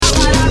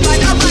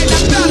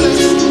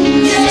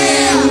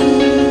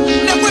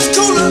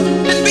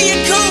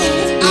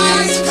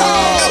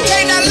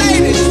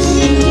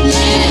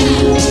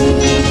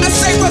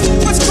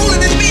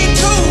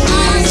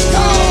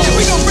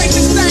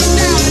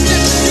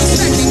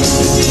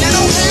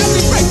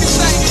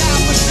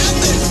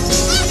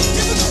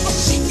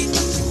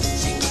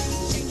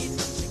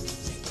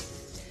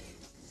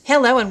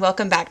Hello and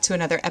welcome back to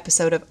another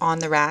episode of On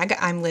the Rag.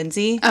 I'm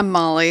Lindsay. I'm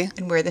Molly.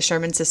 And we're the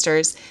Sherman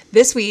Sisters.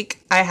 This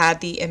week, I had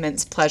the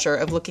immense pleasure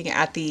of looking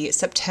at the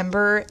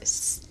September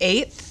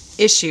 8th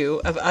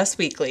issue of Us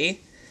Weekly.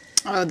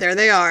 Oh, there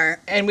they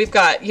are. And we've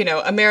got,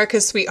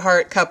 America's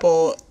sweetheart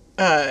couple,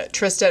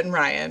 Trista and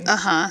Ryan.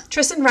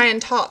 Trista and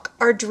Ryan talk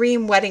our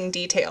dream wedding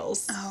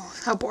details. Oh,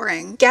 how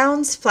boring.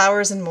 Gowns,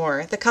 flowers, and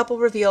more. The couple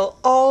reveal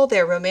all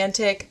their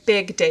romantic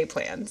big day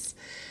plans.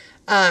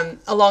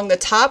 Along the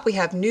top, we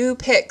have new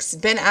pics.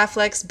 Ben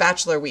Affleck's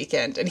bachelor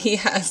weekend, and he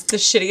has the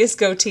shittiest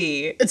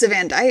goatee. It's a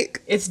Van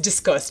Dyke. It's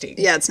disgusting.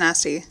 Yeah, it's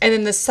nasty. And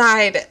then the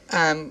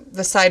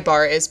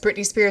sidebar is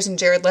Britney Spears and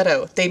Jared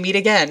Leto. They meet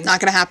again.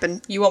 Not gonna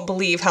happen. You won't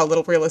believe how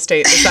little real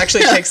estate this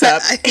actually takes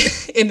up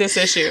in this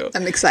issue.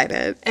 I'm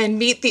excited. And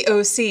meet the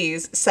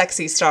OC's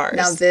sexy stars.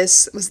 Now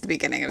this was the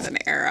beginning of an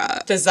era.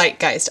 The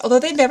zeitgeist. Although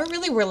they never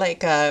really were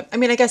like, I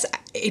guess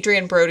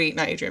Adam Brody.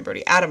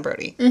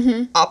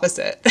 Mm-hmm.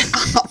 Opposite.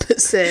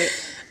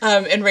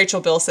 And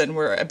Rachel Bilson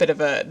were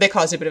they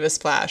caused a bit of a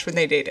splash when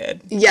they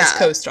dated as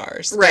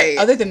co-stars. Right.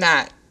 But other than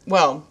that,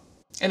 and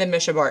then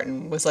Misha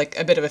Barton was like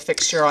a bit of a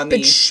fixture on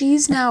But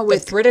she's now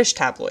with British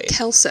tabloid.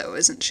 Kelso,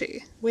 isn't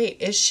she? Wait,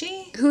 is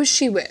she? Who is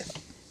she with?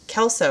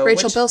 Kelso.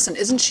 Rachel Bilson,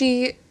 isn't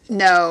she?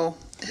 No.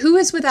 Who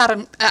is with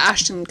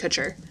Ashton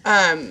Kutcher?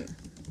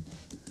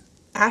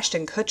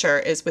 Ashton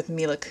Kutcher is with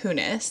Mila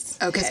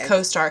Kunis, his Okay.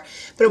 co-star.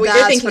 But what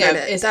you're thinking of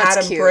is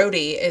Adam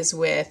Brody is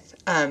with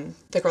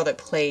the girl that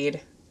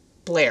played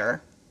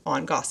Blair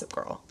on Gossip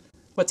Girl.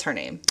 What's her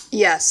name?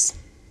 Yes.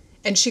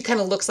 And she kind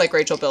of looks like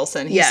Rachel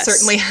Bilson. He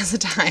certainly has a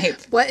type.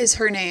 What is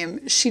her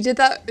name? She did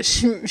that.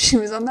 She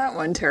was on that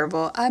one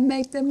terrible "I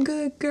Make Them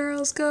Good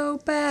Girls Go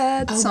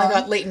Bad" song. Oh my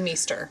God, Leighton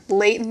Meester.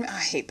 Leighton, I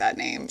hate that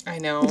name. I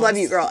know. Love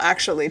you, girl.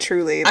 Actually,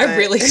 truly, I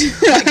really do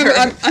like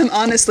her. I'm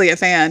honestly a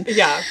fan.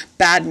 Yeah.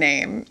 Bad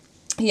name.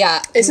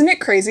 Yeah. Isn't it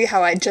crazy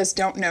how I just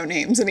don't know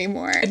names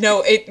anymore?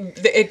 No,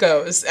 it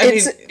goes. I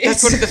mean,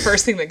 that's one of the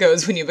first things that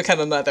goes when you become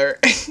a mother.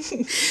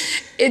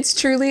 It's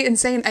truly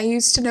insane. I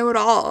used to know it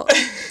all.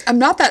 I'm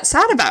not that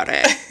sad about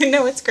it.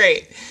 No, it's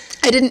great.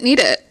 I didn't need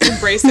it.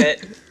 Embrace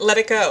it. Let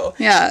it go.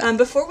 Yeah.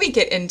 Before we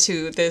get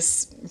into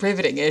this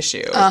riveting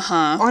issue,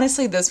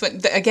 honestly, this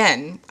one,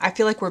 again, I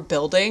feel like we're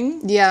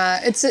building. Yeah,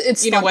 it's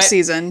slump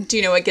season. Do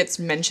you know what gets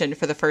mentioned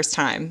for the first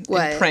time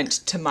in print,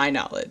 to my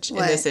knowledge, in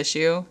this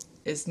issue?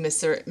 Is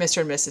Mr. and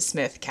Mrs.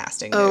 Smith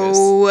casting news.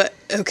 Oh,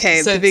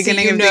 okay. So the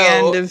beginning of the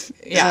end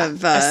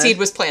of a seed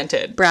was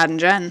planted. Brad and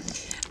Jen.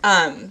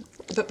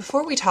 But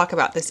before we talk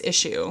about this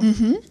issue,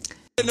 mm-hmm.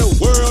 In the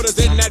world is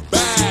in that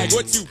bag.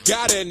 What you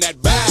got in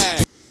that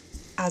bag?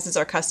 As is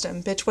our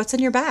custom, bitch, what's in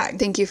your bag?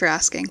 Thank you for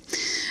asking.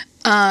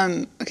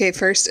 Okay,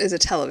 first is a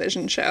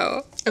television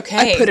show.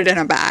 Okay. I put it in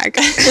a bag.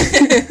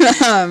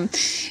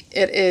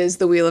 It is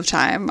The Wheel of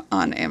Time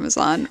on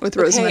Amazon with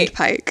Rosamund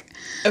Pike.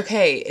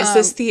 Okay, is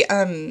this the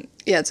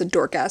Yeah, it's a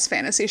dork-ass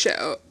fantasy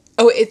show.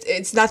 Oh,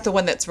 it's not the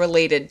one that's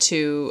related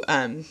to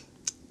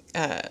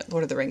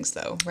Lord of the Rings,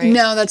 though, right?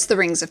 No, that's the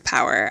Rings of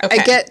Power.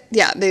 Okay.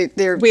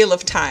 They're Wheel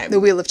of Time. The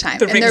Wheel of Time.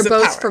 The and Rings they're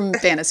of both Power. from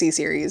fantasy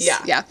series.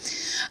 Yeah.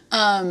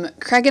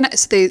 Craig and I,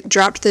 so they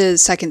dropped the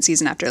second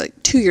season after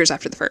 2 years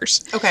after the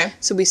first. Okay.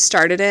 So we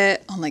started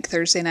it on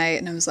Thursday night,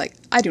 and I was like,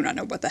 I do not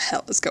know what the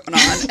hell is going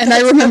on. And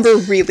I remember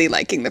really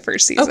liking the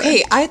first season.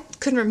 Okay, I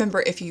couldn't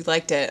remember if you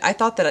liked it. I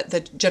thought that the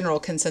general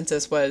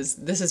consensus was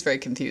this is very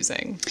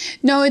confusing.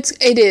 No, it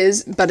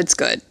is, but it's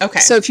good.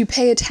 Okay. So if you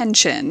pay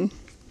attention,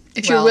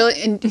 if you're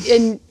willing,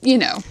 and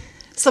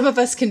some of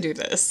us can do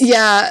this.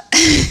 Yeah,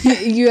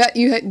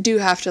 you do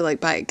have to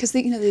buy it because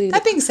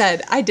That being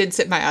said, I did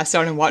sit my ass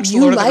down and watch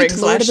Lord of the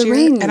Rings last year,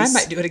 and I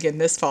might do it again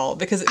this fall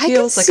because it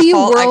feels like a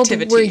fall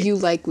activity. Where you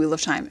like Wheel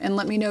of Time, and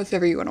let me know if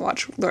ever you want to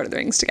watch Lord of the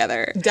Rings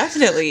together.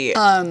 Definitely.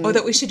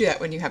 That we should do that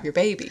when you have your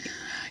baby.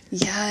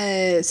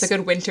 Yes, it's a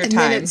good winter and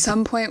time. Then at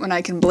some point when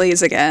I can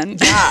blaze again.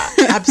 Yeah,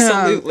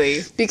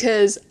 absolutely.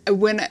 Because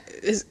when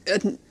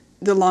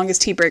the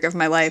longest tea break of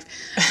my life,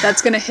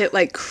 that's gonna hit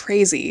like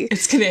crazy.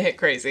 It's gonna hit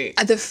crazy.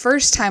 The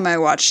first time I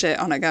watched it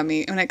on a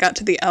gummy, when it got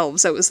to the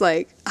elves, I was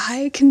like,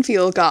 I can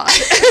feel God.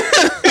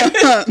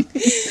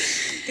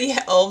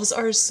 The elves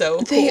are so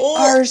cool. They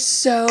are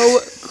so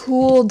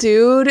cool,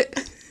 dude.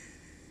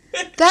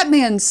 That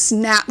man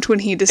snapped when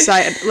he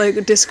described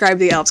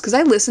the elves, because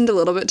I listened a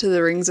little bit to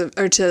the Rings of,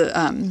 or to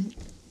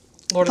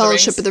Lord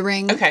Fellowship of the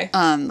Ring. Okay.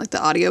 The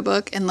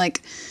audiobook, and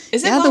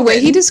is it well the way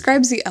written? He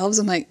describes the elves,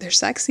 I'm like, they're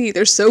sexy,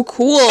 they're so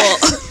cool.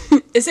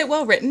 Is it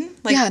well written?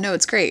 Yeah, no,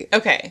 it's great.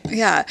 Okay.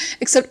 Yeah,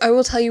 except I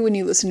will tell you, when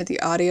you listen to the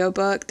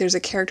audiobook, there's a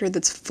character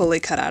that's fully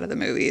cut out of the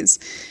movies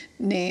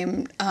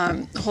named,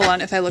 hold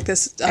on, if I look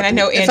this up. And I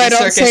know Andy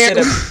Serkis did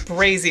a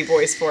brazy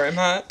voice for him,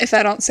 huh? If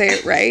I don't say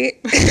it right,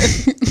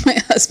 my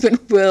husband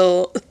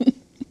will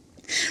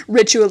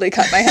ritually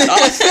cut my head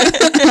off.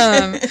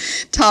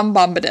 Tom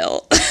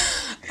Bombadil.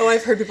 Oh,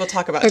 I've heard people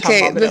talk about Tom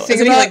Bombadil.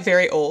 Isn't he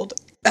very old?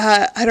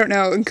 I don't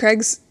know. And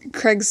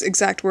Craig's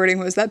exact wording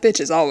was, that bitch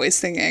is always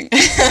singing.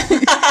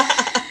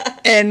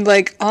 And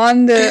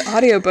on the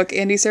audiobook,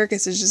 Andy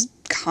Serkis is just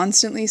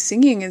constantly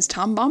singing as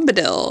Tom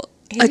Bombadil.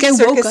 Like, I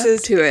woke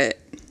up to it.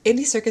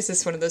 Andy Serkis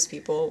is one of those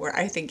people where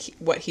I think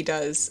what he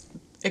does,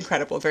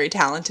 incredible, very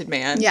talented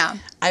man. Yeah.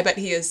 I bet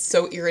he is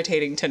so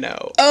irritating to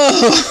know.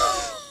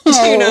 Oh. Do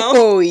you know?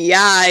 Oh,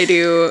 yeah, I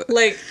do.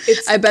 Like,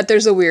 it's I bet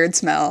there's a weird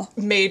smell.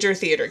 major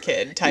theater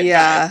kid type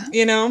vibe,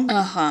 you know?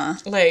 Uh-huh.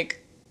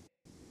 Like,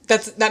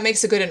 that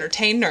makes a good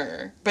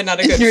entertainer, but not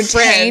a good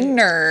friend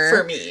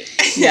for me.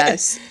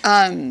 Yes.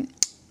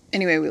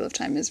 Anyway, Wheel of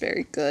Time is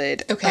very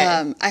good.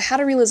 Okay. I had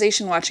a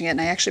realization watching it,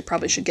 and I actually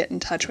probably should get in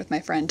touch with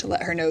my friend to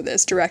let her know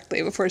this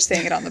directly before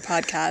saying it on the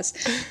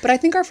podcast. But I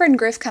think our friend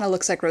Griff kind of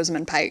looks like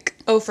Rosamund Pike.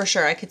 Oh, for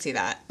sure. I could see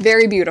that.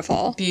 Very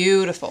beautiful.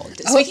 Beautiful.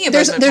 Speaking of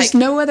Rosamund there's Pike.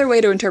 no other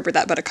way to interpret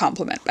that but a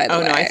compliment, by the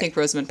way. Oh, no, I think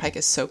Rosamund Pike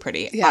is so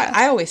pretty. Yeah.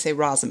 I always say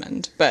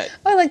Rosamund, but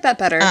I like that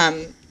better.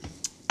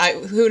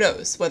 who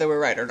knows whether we're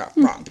right or not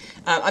wrong.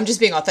 I'm just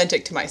being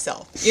authentic to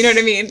myself. You know what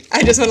I mean?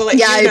 I just want to let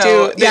you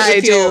know that it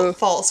would feel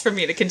false for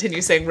me to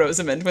continue saying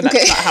Rosamund when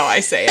that's not how I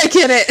say it. I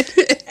get it.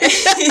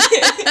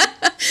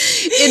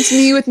 It's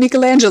me with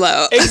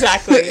Michelangelo.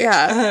 Exactly.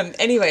 Yeah.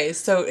 Anyways,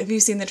 so have you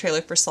seen the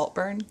trailer for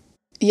Saltburn?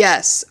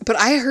 Yes, but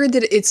I heard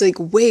that it's like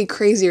way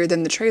crazier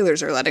than the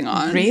trailers are letting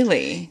on.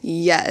 Really?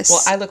 Yes.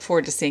 Well, I look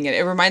forward to seeing it.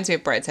 It reminds me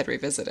of Brideshead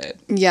Revisited.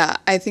 Yeah,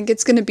 I think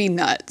it's going to be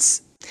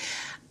nuts.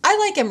 I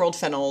like Emerald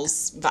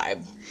Fennell's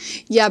vibe.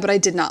 Yeah, but I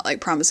did not like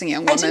Promising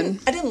Young Woman.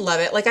 I didn't love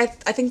it. Like, I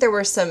think there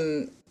were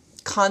some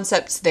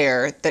concepts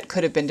there that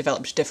could have been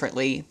developed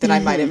differently that I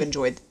might have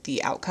enjoyed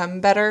the outcome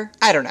better.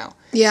 I don't know.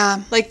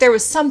 Yeah. Like, there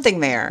was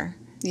something there.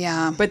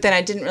 Yeah. But then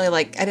I didn't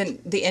really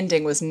the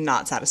ending was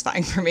not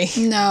satisfying for me.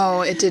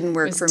 No, it didn't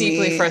work for me. It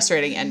was deeply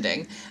frustrating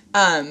ending.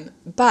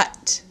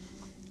 But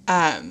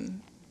I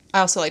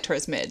also liked her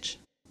as Midge.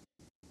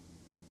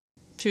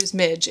 She was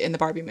Midge in the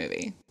Barbie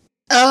movie.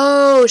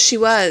 Oh, she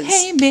was.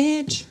 Hey,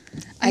 Midge.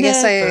 I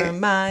guess Never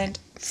mind.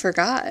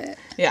 Forgot.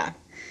 Yeah.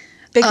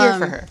 Big year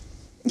for her.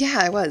 Yeah,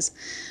 I was.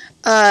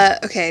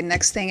 Okay,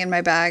 next thing in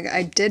my bag.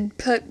 I did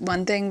put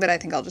one thing, but I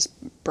think I'll just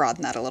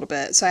broaden that a little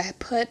bit. So I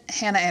put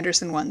Hannah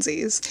Anderson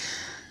onesies.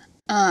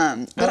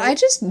 But I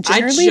just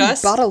generally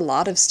bought a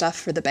lot of stuff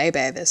for the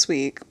Bebe this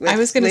week. I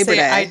was going to say,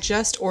 Day. I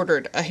just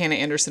ordered a Hannah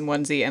Anderson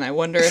onesie, and I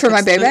wonder if for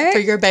my Bebe? For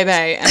your Bebe,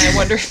 and I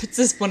wonder if it's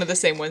just one of the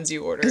same ones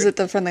you ordered. Is it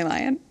the Friendly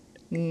Lion?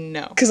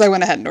 No. Because I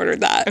went ahead and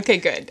ordered that. Okay,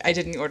 good. I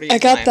didn't order you I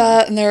got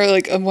that, and there were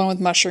like one with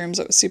mushrooms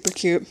that was super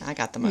cute. I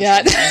got the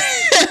mushrooms.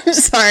 Yeah. I'm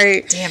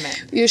sorry. Damn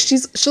it. Yeah,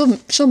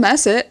 she'll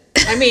mess it.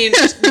 I mean,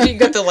 you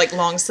got the like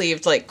long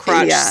sleeved like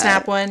crotch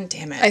snap one.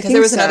 Damn it. Because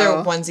there was another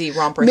onesie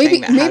romper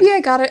thing that maybe I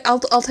got it. I'll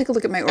take a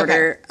look at my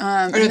order. Okay.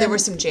 Or no, there were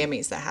some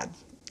jammies that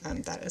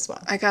had that as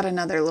well. I got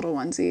another little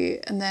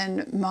onesie, and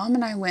then Mom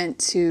and I went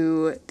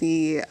to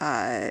the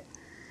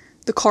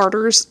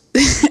Carter's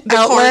outlet.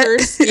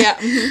 Carter's, yeah.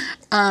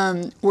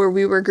 Mm-hmm. Where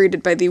we were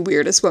greeted by the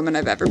weirdest woman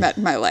I've ever met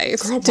in my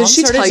life. Girl, Did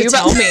she tell you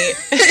about me?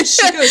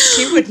 She goes,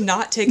 she would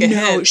not take a hint.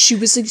 No, she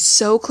was like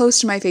so close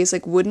to my face,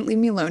 like wouldn't leave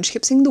me alone. She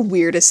kept saying the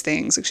weirdest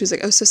things. Like she was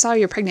like, "Oh, so sorry,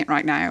 you're pregnant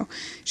right now."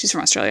 She's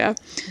from Australia.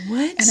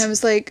 What? And I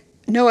was like,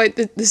 no,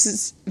 this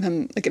is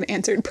like an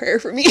answered prayer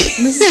for me.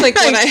 This is like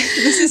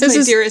this is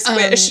my dearest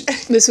wish.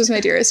 This was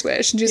my dearest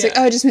wish. And she was like,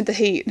 "Oh, I just meant the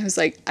heat." And I was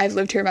like, "I've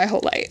lived here my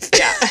whole life."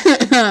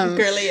 Yeah.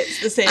 Girly,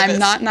 it's the same. I'm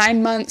not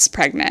 9 months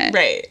pregnant.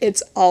 Right.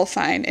 It's all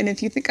fine. And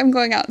if you think I'm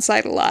going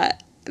outside a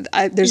lot,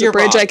 there's You're a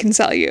bridge wrong. I can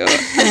sell you.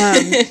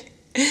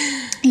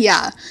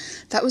 Yeah.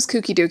 That was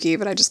kooky dooky,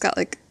 but I just got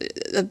like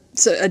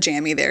a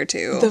jammy there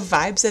too. The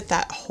vibes at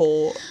that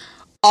whole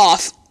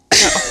outlet.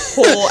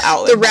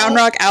 The Round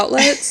Rock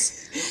outlets.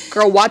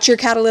 Girl, watch your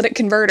catalytic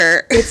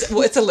converter. It's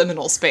a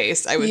liminal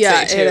space, I would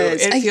say too. It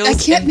is. It feels I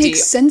can't empty. make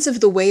sense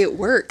of the way it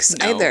works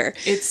either.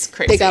 It's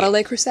crazy. They got a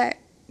Le Creuset.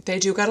 They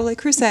do got a Le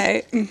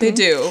Creuset. Mm-hmm. They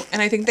do. And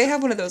I think they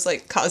have one of those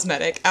like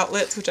cosmetic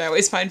outlets, which I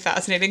always find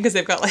fascinating because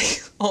they've got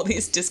like all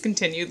these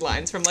discontinued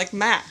lines from like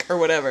MAC or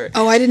whatever.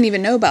 Oh, I didn't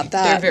even know about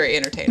that. They're very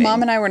entertaining.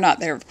 Mom and I were not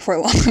there for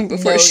long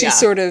before she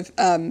sort of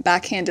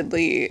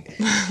backhandedly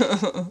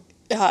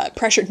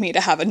pressured me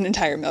to have an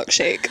entire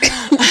milkshake.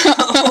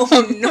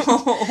 Oh,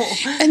 no.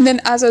 And then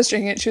as I was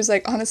drinking it, she was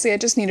like, honestly, I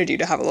just needed you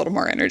to have a little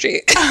more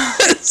energy.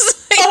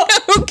 It's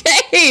like,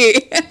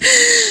 okay.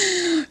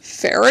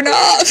 Fair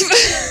enough.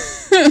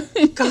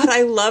 God,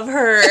 I love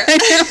her.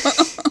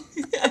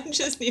 I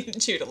just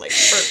needed you to like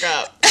perk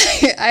up.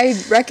 I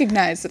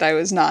recognized that I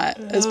was not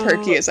as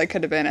perky as I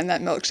could have been, and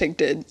that milkshake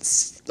did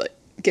like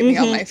get me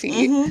on my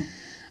feet.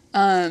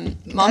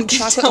 Mm-hmm. Mom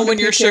can tell when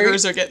your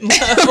sugars are getting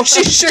low.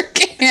 She sure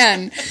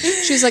can.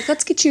 She was like,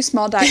 let's get you a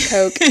small Diet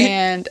Coke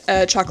and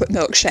a chocolate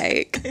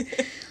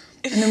milkshake.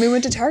 And then we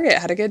went to Target,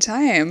 had a good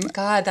time.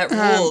 God, that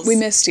rules. We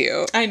missed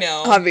you. I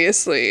know.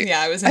 Obviously. Yeah,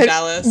 I was in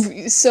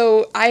Dallas.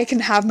 So I can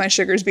have my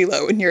sugars be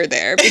low when you're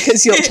there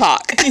because you'll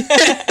talk.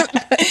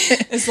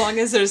 As long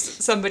as there's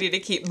somebody to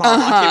keep Mom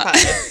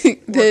occupied.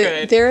 We're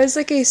good. There is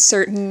like a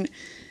certain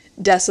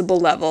decibel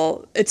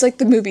level. It's like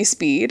the movie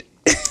Speed.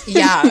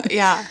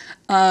 Yeah.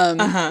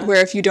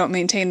 where if you don't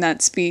maintain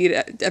that speed,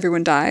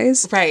 everyone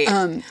dies. Right.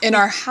 In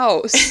our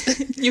house.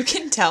 You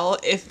can tell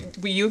if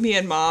you, me,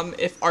 and Mom,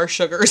 if our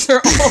sugars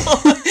are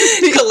all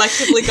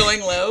collectively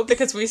going low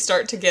because we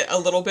start to get a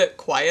little bit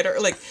quieter,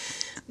 like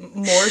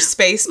more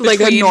space between...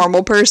 Like a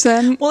normal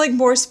person? Well, like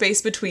more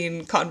space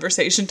between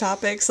conversation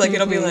topics. Like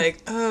it'll be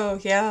like, oh,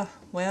 yeah,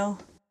 well...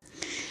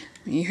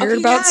 You heard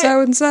about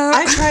so-and-so?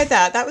 I tried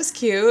that. That was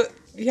cute.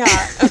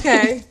 Yeah,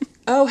 okay.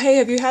 Oh, hey,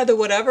 have you had the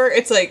whatever?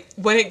 It's like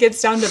when it gets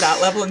down to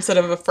that level instead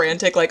of a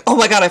frantic, like, oh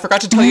my God, I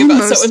forgot to tell you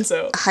about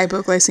so-and-so.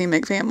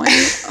 Hypoglycemic family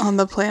on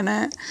the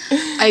planet.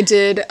 I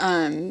did,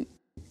 I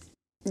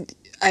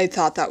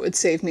thought that would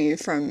save me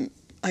from,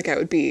 like, I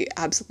would be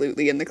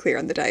absolutely in the clear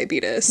on the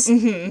diabetes.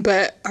 Mm-hmm.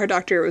 But our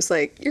doctor was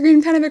like, you're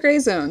in kind of a gray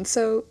zone,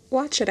 so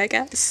watch it, I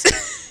guess.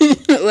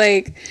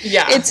 Like,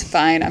 yeah, it's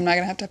fine. I'm not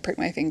going to have to prick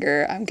my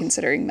finger. I'm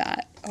considering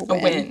that a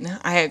win.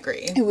 I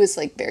agree. It was,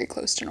 like, very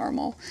close to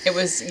normal. It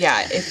was,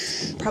 yeah,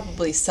 it's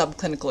probably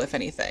subclinical, if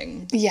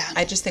anything. Yeah.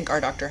 I just think our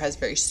doctor has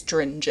very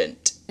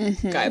stringent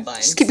guidelines.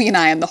 Just keeping an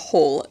eye on the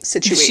whole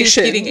situation. She's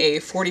keeping a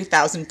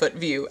 40,000-foot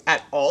view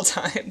at all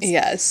times.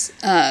 Yes.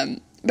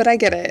 But I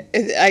get it.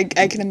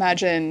 I can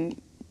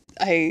imagine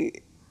I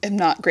am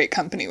not great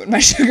company when my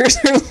sugars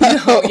are low.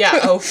 No, yeah,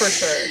 oh, for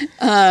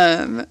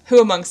sure.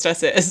 Who amongst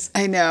us is?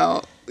 I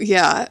know.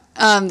 Yeah.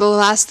 The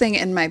last thing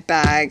in my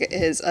bag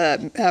is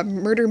a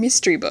murder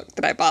mystery book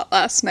that I bought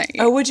last night.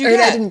 Oh, what'd you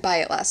get? I didn't buy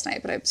it last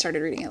night, but I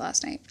started reading it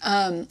last night.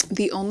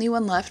 The Only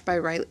One Left by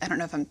Riley. I don't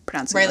know if I'm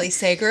pronouncing it. Riley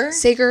Sager?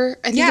 Sager.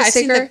 I think it's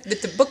Sager. I've seen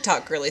the Book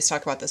Talk girlies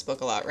talk about this book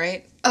a lot,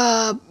 right?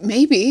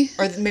 Maybe.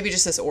 Or maybe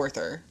just this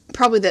author.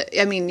 Probably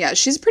yeah,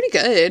 she's pretty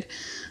good.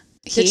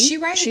 Did she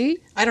write it?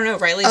 I don't know.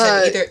 Riley's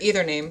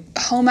either name.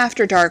 Home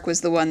After Dark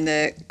was the one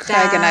that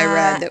Craig and I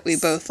read that we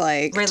both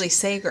liked. Riley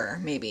Sager,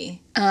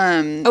 maybe.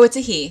 Oh, it's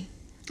a he.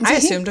 I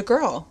assumed a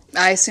girl.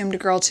 I assumed a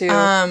girl too.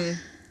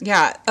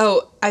 Yeah.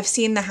 Oh, I've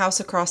seen The House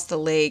Across the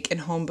Lake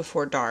and Home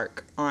Before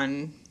Dark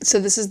on... So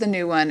this is the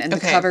new one, and the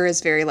cover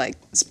is very, like,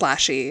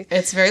 splashy.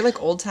 It's very, like,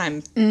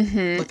 old-time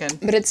looking.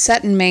 But it's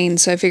set in Maine,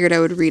 so I figured I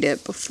would read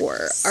it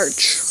before our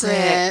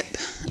trip.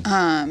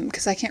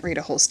 Because I can't read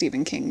a whole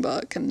Stephen King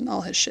book, and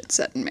all his shit's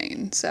set in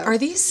Maine, so... Are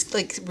these,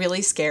 like,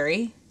 really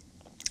scary?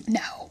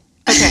 No.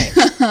 Okay.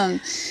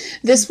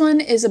 This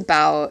one is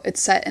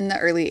it's set in the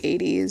early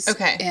 80s.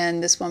 Okay.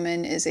 And this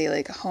woman is a,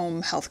 like,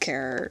 home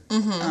healthcare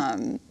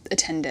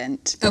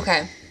attendant.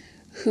 Okay.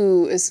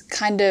 Who is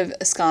kind of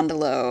a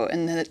scandalo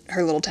in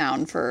her little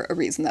town for a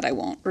reason that I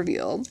won't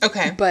reveal.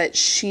 Okay. But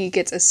she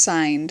gets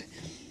assigned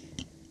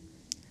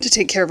to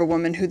take care of a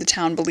woman who the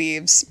town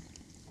believes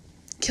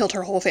killed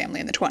her whole family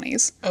in the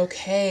 20s.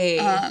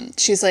 Okay.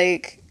 She's,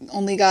 like,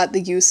 only got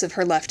the use of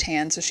her left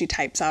hand, so she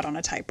types out on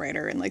a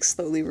typewriter and, like,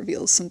 slowly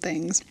reveals some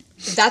things.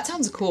 That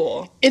sounds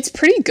cool. It's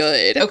pretty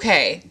good.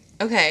 Okay.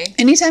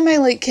 Anytime I,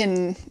 like,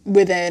 can,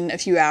 within a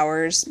few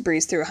hours,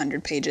 breeze through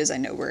 100 pages, I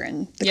know we're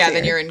in the clear.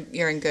 Then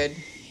you're in good.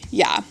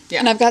 Yeah.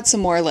 And I've got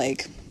some more,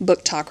 like,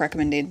 Book Talk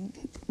recommended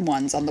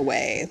ones on the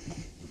way.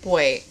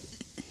 Boy,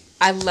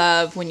 I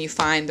love when you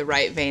find the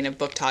right vein of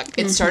Book Talk.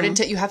 It started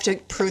to... You have to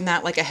prune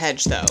that like a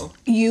hedge, though.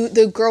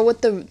 The girl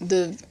with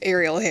the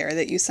Ariel hair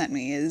that you sent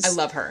me is... I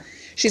love her.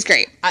 She's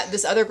great.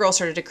 This other girl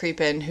started to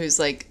creep in who's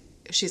like...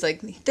 She's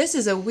like, this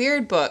is a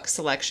weird book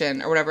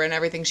selection or whatever, and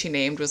everything she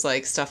named was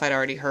like stuff I'd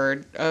already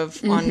heard of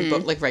on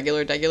book, like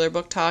regular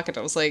Book Talk, and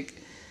I was like,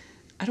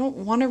 I don't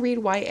want to read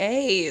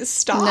YA.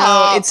 Stop.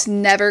 No, it's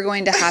never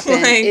going to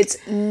happen. Like, it's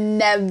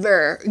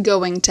never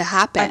going to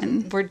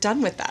happen. We're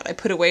done with that. I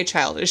put away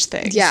childish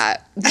things. Yeah,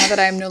 now that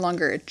I'm no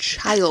longer a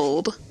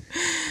child.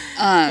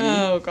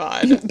 Oh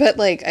God. But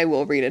like, I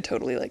will read a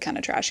totally like kind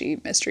of trashy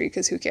mystery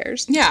because who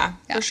cares? Yeah,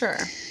 for sure.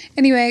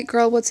 Anyway,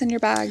 girl, what's in your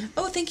bag?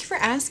 Oh, thank you for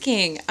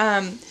asking.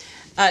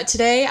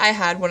 Today I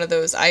had one of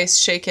those ice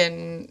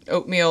shaken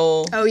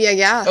oatmeal. Oh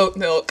yeah. Oat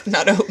milk,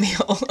 not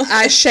oatmeal.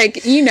 Ice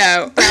shake,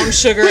 brown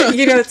sugar.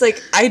 It's like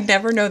I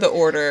never know the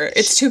order.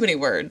 It's too many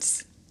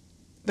words,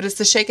 but it's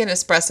the shaken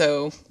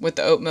espresso with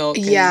the oat milk.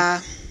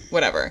 And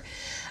whatever.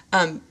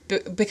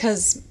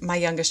 Because my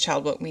youngest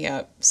child woke me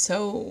up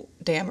so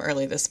damn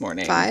early this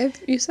morning.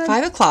 5, you said?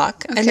 5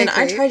 o'clock. Okay, and then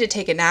great. I tried to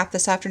take a nap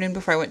this afternoon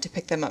before I went to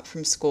pick them up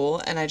from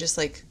school, and I just,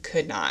 like,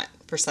 could not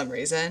for some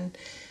reason. And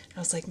I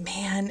was like,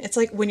 man, it's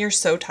like when you're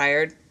so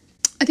tired.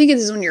 I think it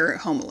is when you're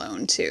home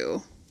alone,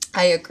 too.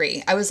 I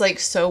agree. I was, like,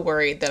 so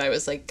worried that I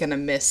was, like, going to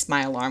miss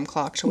my alarm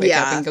clock to wake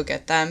up and go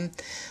get them.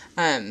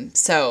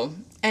 So,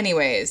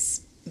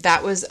 anyways,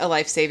 that was a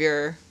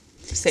lifesaver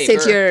this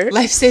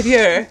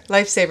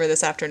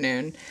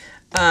afternoon.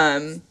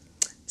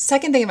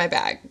 Second thing in my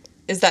bag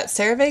is that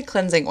CeraVe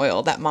cleansing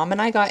oil that Mom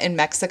and I got in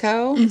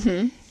Mexico.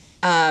 And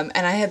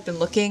I have been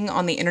looking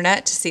on the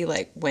internet to see,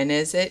 like, when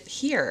is it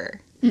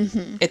here?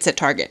 It's at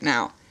Target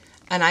now.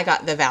 And I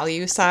got the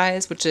value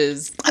size, which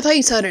is... I thought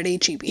you saw it at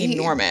H-E-B.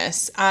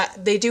 Enormous.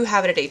 They do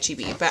have it at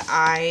H-E-B, but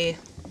I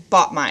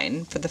bought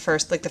mine for the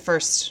first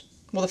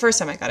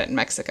time I got it in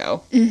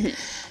Mexico.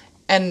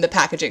 And the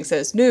packaging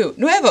says,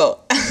 nuevo.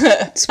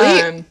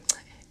 Sweet.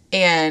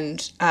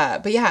 And,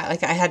 but yeah,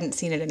 like I hadn't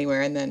seen it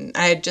anywhere. And then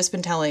I had just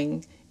been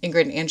telling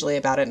Ingrid and Angela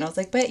about it. And I was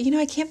like, but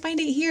I can't find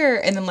it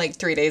here. And then like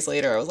 3 days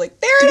later, I was like,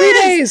 there it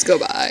is. 3 days go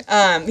by.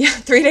 Yeah,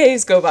 3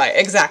 days go by.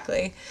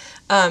 Exactly.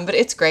 But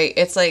it's great.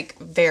 It's like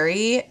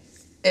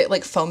it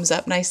like foams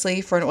up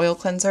nicely for an oil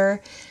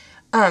cleanser.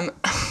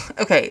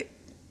 Okay.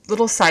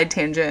 Little side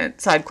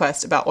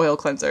quest about oil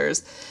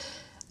cleansers.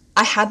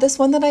 I had this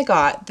one that I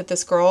got that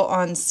this girl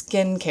on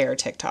skincare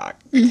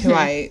TikTok, who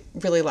I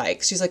really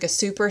like. She's like a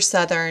super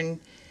southern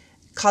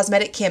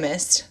cosmetic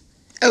chemist.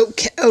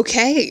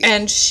 Okay.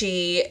 And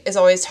she is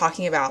always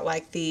talking about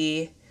like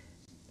deep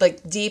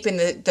in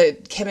the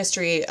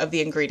chemistry of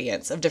the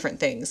ingredients of different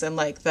things, and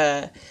like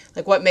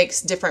what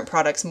makes different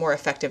products more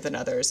effective than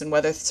others, and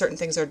whether certain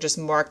things are just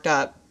marked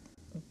up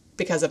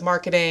because of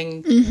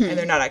marketing and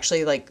they're not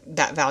actually like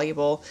that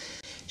valuable.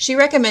 She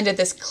recommended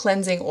this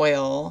cleansing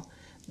oil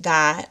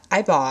that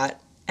I bought,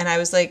 and I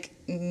was like,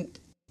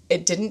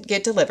 it didn't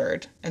get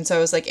delivered. And so I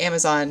was like,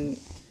 Amazon,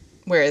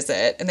 where is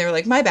it? And they were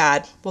like, my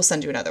bad, we'll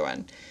send you another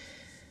one.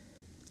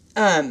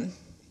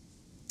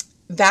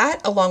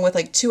 That, along with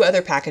like 2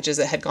 other packages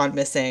that had gone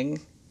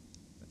missing,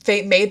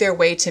 made their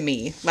way to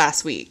me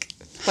last week.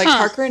 Like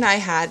Parker and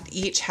I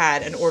each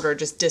had an order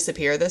just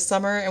disappear this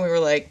summer, and we were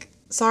like,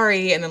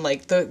 sorry. And then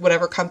like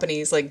whatever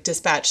companies like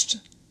dispatched.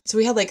 So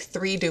we had like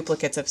 3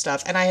 duplicates of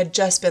stuff, and I had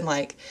just been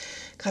like,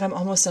 God, I'm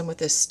almost done with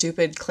this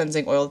stupid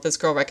cleansing oil that this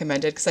girl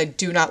recommended because I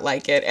do not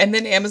like it. And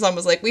then Amazon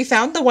was like, we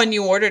found the one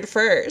you ordered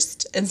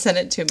first and sent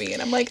it to me.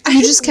 And I'm like,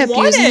 you just kept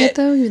using it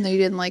though, even though you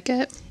didn't like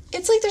it?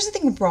 It's like there's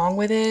nothing wrong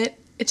with it.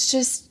 It's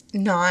just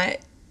not.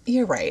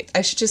 You're right.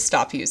 I should just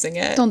stop using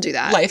it. Don't do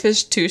that. Life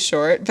is too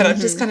short. But I'm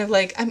just kind of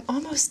like, I'm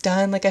almost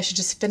done. Like I should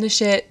just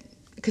finish it,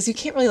 because you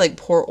can't really like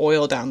pour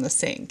oil down the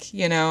sink,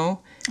 you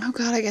know? Oh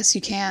God, I guess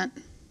you can't.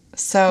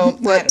 So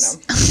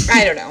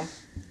I don't know.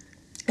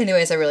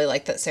 Anyways, I really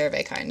like that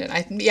CeraVe kind, and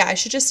I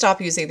should just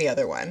stop using the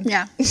other one.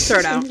 Yeah, throw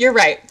it out. You're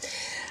right.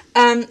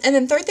 And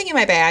then third thing in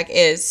my bag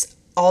is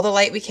All the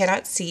Light We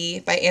Cannot See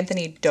by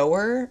Anthony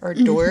Doerr, or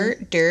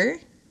Doerr.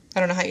 I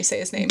don't know how you say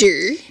his name.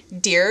 Doerr.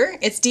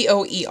 It's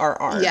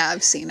Doerr. Yeah,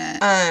 I've seen it.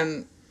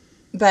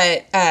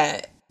 But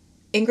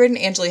Ingrid and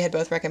Angela had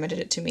both recommended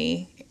it to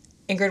me.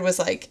 Ingrid was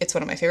like, it's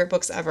one of my favorite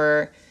books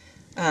ever.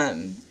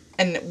 And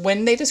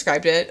when they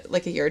described it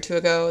like a year or 2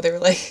 ago, they were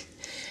like,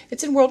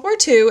 it's in World War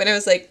II. And I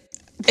was like,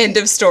 end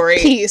of story.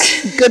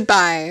 Peace.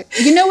 Goodbye.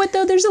 You know what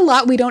though? There's a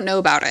lot we don't know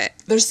about it.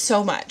 There's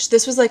so much.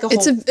 This was like a whole...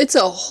 It's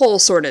a whole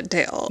sordid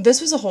tale. This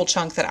was a whole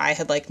chunk that I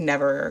had like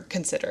never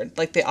considered.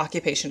 Like the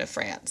occupation of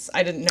France.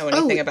 I didn't know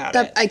anything about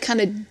it. I kind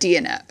of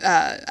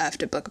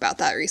DNF'd a book about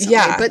that recently.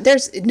 Yeah. But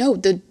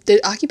the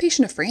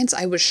occupation of France,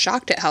 I was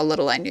shocked at how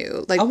little I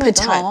knew. Like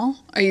Pétain.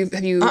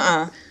 Have you...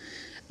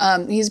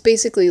 he's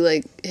basically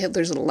like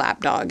Hitler's little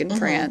lapdog in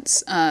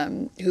France,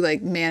 who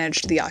like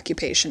managed the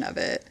occupation of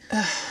it.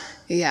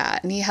 Yeah,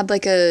 and he had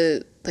like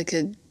a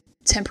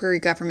temporary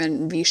government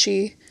in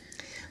Vichy.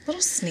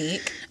 Little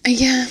sneak.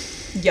 Yeah.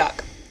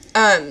 Yuck.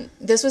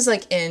 This was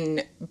like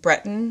in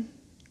Breton,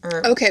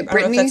 or okay, I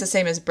don't know if that's the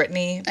same as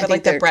Brittany, but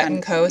like the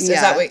Breton coast. Yeah.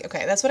 Is that what?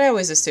 Okay, that's what I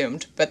always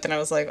assumed. But then I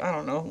was like, I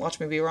don't know. Watch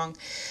me be wrong.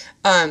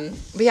 But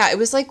yeah, it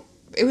was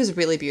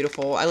really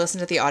beautiful. I listened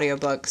to the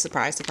audiobook.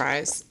 Surprise,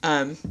 surprise.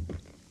 And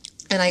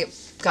I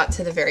got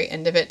to the very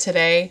end of it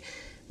today,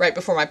 right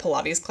before my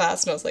Pilates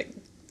class, and I was like,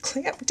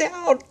 clamp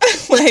down.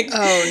 Like,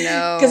 oh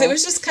no. Because it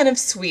was just kind of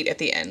sweet at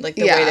the end, like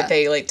the way that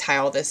they like tie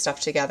all this stuff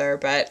together.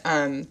 But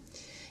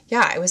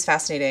yeah, it was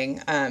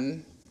fascinating.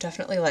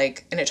 Definitely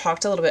like, and it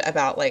talked a little bit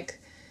about like,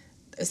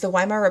 is the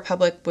Weimar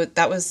Republic,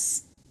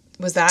 was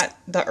that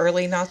the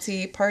early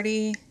Nazi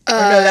party? Or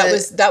no,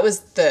 that was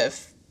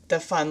the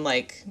fun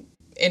like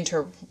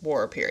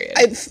interwar period.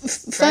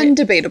 Fun, right?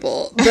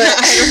 Debatable, but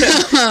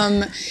I don't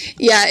know.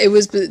 Yeah, it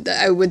was.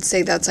 I would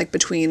say that's like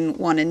between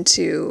 1 and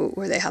 2,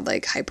 where they had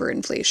like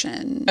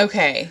hyperinflation.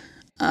 Okay.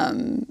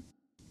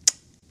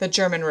 The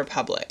German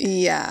Republic.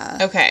 Yeah.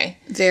 Okay.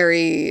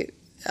 Very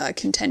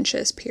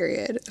contentious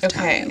period of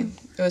time.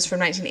 It was from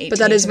 1918. But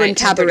that is when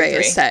Cabaret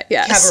is set.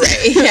 Yes.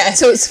 Cabaret. Yes.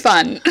 So it's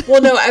fun.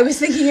 Well, no, I was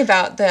thinking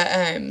about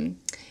the.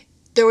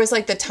 There was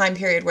like the time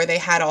period where they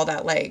had all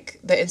that, like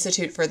the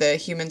Institute for the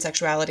Human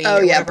Sexuality. Oh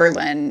yeah,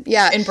 Berlin.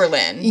 Yeah, in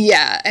Berlin.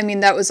 Yeah, I mean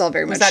that was all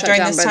very much shut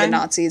down by the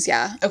Nazis.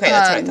 Yeah. Okay,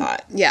 that's what I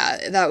thought.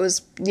 Yeah, that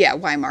was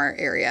Weimar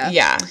area.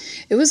 Yeah.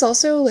 It was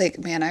also like,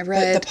 man, I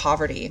read the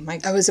poverty.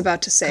 I was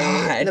about to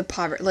say the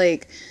poverty,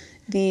 like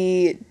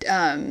the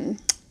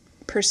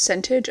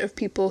percentage of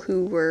people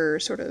who were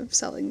sort of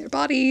selling their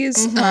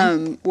bodies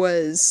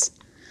was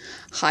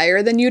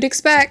higher than you'd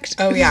expect.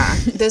 Oh yeah,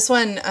 this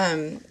one.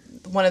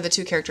 One of the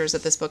 2 characters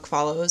that this book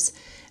follows,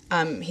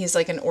 he's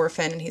like an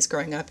orphan and he's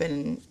growing up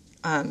in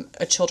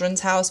a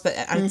children's house, but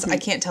I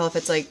can't tell if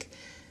it's like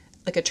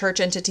a church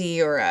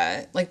entity or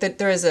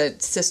there is a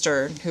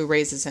sister who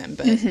raises him,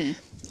 but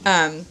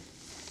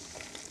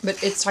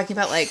it's talking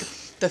about like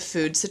the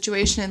food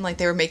situation. Like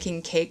they were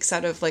making cakes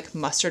out of like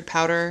mustard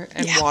powder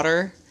and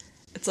water.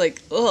 It's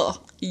like, ugh,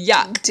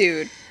 yuck,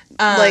 dude.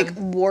 Like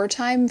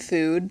wartime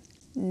food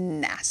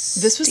nasty.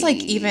 This was like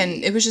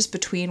it was just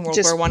between World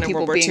War One and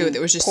World War Two. It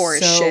was just poor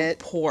so shit.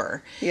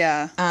 poor.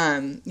 Yeah.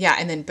 Yeah,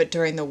 and then but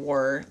during the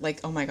war, like,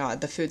 oh my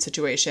God, the food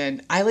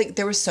situation.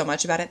 There was so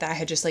much about it that I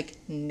had just like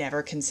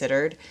never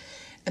considered.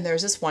 And there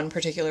was this one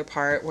particular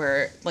part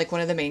where like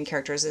one of the main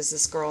characters is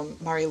this girl,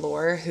 Mari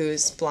Lore,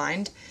 who's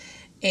blind.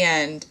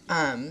 And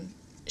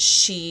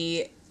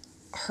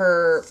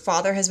her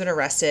father has been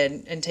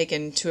arrested and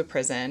taken to a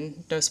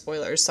prison. No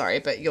spoilers, sorry,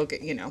 but you'll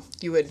get, you'd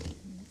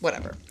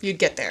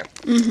get there.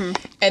 Mm-hmm.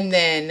 And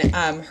then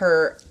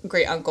her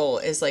great uncle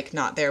is like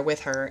not there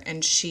with her,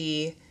 and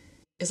she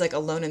is like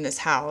alone in this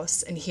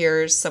house and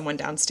hears someone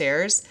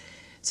downstairs.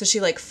 So she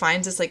like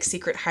finds this like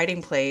secret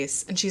hiding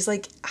place, and she's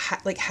like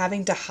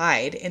having to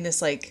hide in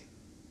this like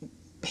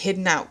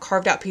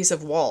carved out piece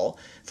of wall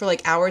for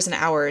like hours and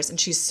hours. And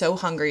she's so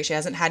hungry. She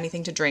hasn't had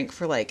anything to drink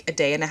for like a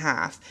day and a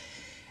half.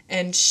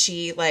 And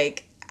she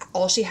like,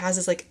 all she has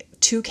is like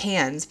 2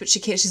 cans, but she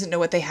doesn't know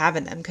what they have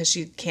in them because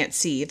she can't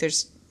see.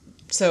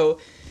 So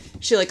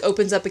she like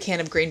opens up a can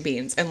of green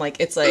beans, and like,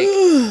 it's like,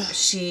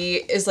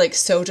 she is like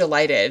so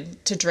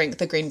delighted to drink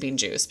the green bean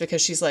juice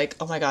because she's like,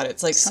 oh my God,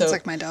 it's like Sounds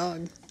like my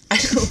dog.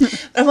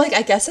 I'm like,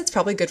 I guess it's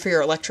probably good for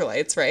your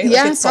electrolytes, right?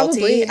 Yeah, like, it's salty.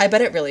 Probably. I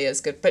bet it really is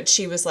good. But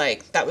she was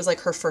like, that was like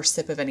her first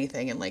sip of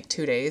anything in like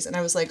 2 days. And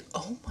I was like,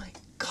 oh my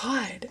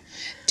God.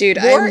 Dude,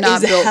 I'm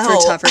not built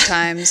for tougher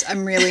times.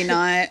 I'm really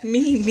not.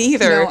 Me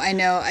neither. No, I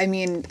know. I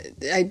mean,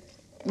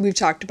 we've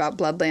talked about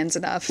Bloodlands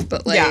enough,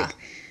 but like, yeah.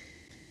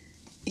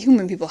 even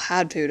when people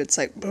had food, it's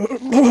like,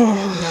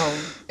 no,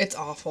 it's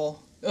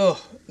awful.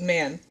 Oh,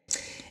 man.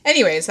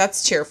 Anyways,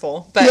 that's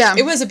cheerful. But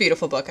It was a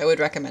beautiful book. I would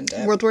recommend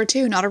it. World War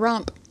II, not a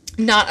romp.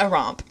 Not a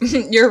romp.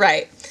 You're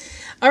right.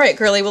 All right,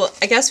 girly. Well,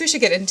 I guess we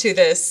should get into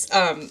this.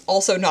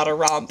 Also not a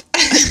romp.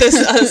 This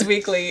Us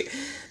Weekly.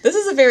 This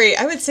is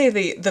I would say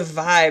the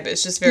vibe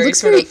is just very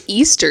sort of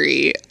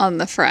Eastery on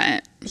the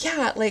front.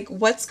 Yeah, like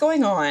what's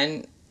going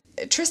on?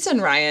 Trista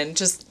and Ryan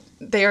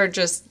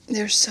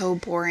they're so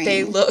boring.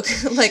 They look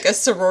like a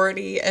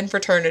sorority and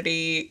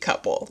fraternity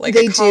couple, like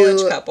a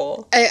college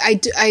couple.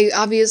 I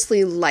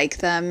obviously like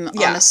them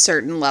on a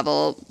certain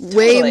level,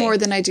 way more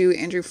than I do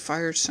Andrew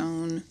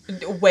Firestone.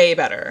 Way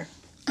better.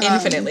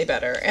 Infinitely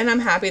better. And I'm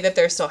happy that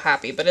they're still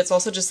happy, but it's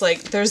also just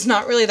like there's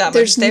not really that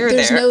much there.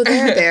 There's no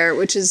there,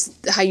 which is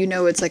how you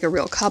know it's like a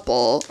real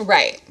couple.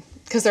 Right.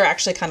 Because they're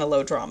actually kind of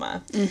low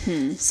drama.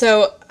 Mm-hmm.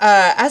 So,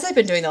 as I've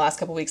been doing the last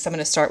couple weeks, I'm going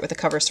to start with the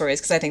cover stories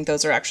because I think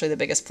those are actually the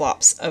biggest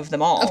flops of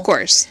them all. Of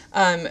course.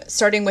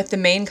 Starting with the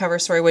main cover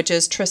story, which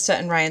is Trista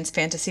and Ryan's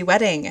fantasy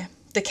wedding.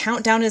 The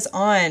countdown is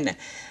on.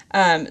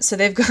 So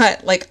they've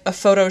got like a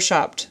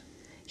photoshopped,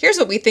 here's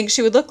what we think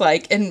she would look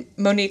like in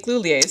Monique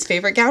Loulier's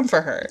favorite gown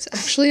for her. It's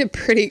actually a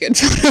pretty good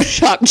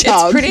Photoshop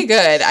job. It's pretty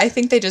good. I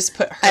think they just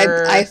put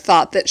her... I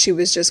thought that she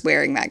was just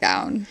wearing that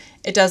gown.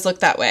 It does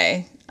look that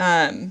way.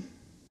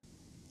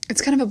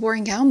 It's kind of a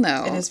boring gown,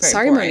 though. It is very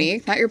Sorry, boring.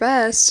 Monique, not your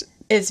best.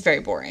 It's very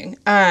boring.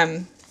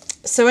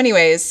 So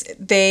anyways,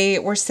 they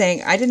were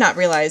saying, I did not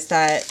realize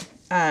that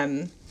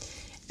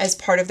as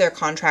part of their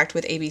contract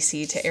with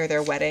ABC to air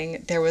their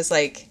wedding, there was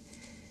like,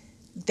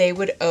 they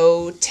would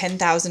owe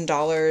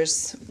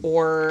 $10,000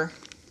 or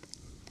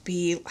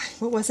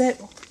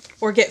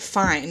or get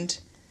fined.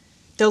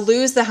 They'll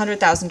lose the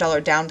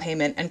 $100,000 down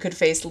payment and could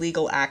face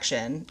legal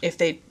action if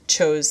they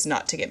chose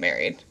not to get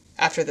married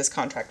after this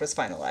contract was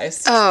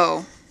finalized.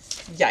 Oh.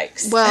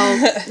 Yikes.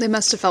 Well, they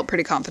must have felt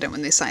pretty confident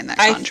when they signed that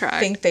contract. I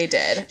think they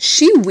did.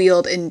 She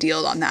wheeled and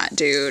dealed on that,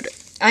 dude.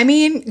 I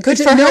mean, good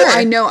for her. No,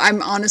 I know.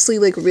 I'm honestly,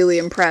 like, really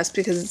impressed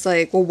because it's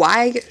like, well,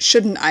 why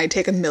shouldn't I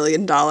take $1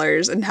 million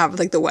and have,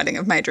 like, the wedding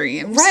of my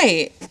dreams?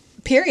 Right.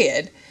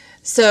 Period.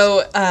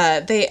 So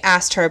they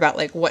asked her about,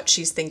 like, what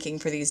she's thinking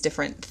for these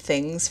different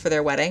things for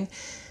their wedding.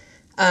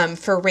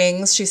 For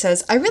rings, she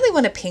says, I really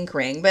want a pink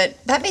ring, but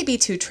that may be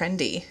too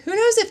trendy. Who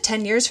knows if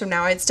 10 years from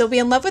now I'd still be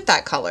in love with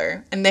that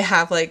color? And they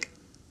have, like,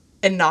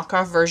 a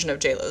knockoff version of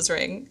JLo's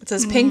ring. It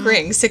says pink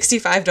ring,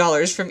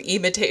 $65 from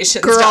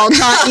Imitations. Girl,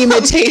 not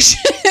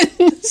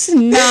Imitations.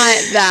 Not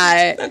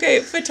that. Okay,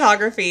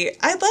 photography.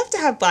 I'd love to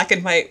have black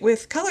and white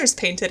with colors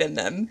painted in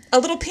them. A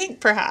little pink,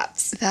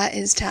 perhaps. That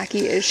is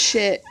tacky as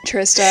shit,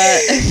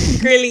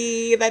 Trista.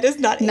 Really? That is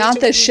not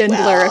the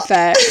Schindler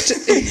effect.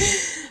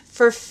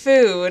 For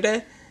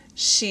food,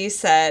 she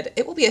said,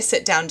 it will be a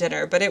sit-down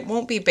dinner, but it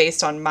won't be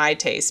based on my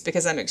taste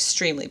because I'm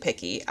extremely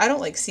picky. I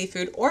don't like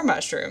seafood or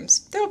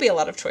mushrooms. There will be a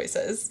lot of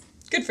choices.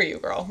 Good for you,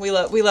 girl. We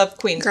love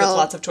queens with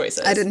lots of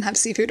choices. I didn't have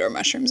seafood or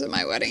mushrooms at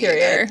my wedding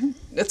Period. either.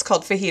 It's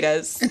called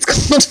fajitas. It's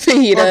called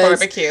fajitas. Or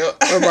barbecue.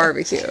 Or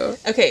barbecue.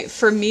 Okay,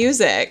 for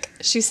music,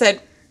 she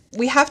said,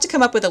 we have to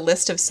come up with a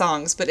list of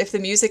songs, but if the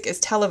music is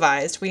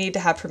televised, we need to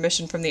have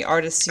permission from the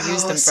artist to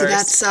use them first.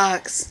 That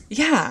sucks.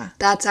 Yeah.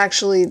 That's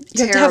actually terrible.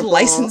 You have to have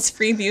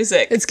license-free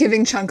music. It's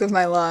giving Chunk of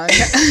My Lung.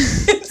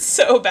 It's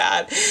so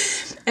bad.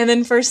 And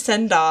then for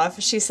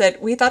send-off, she said,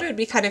 "We thought it would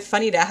be kind of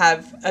funny to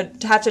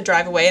have to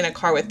drive away in a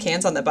car with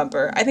cans on the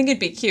bumper. I think it'd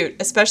be cute,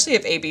 especially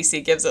if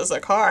ABC gives us a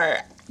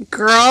car."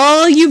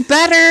 Girl, you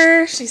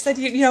better. She said,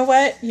 you know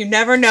what? You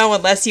never know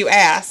unless you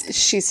ask.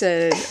 She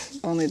said,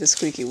 only the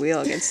squeaky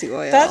wheel gets the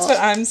oil. That's what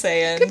I'm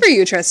saying. Good for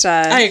you,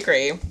 Trista. I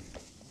agree.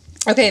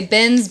 Okay,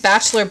 Ben's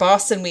Bachelor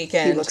Boston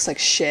weekend. He looks like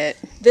shit.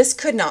 This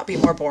could not be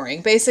more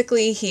boring.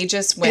 Basically, he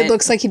just went... It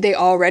looks like they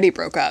already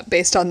broke up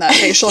based on that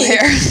facial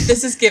hair.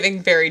 This is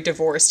giving very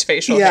divorced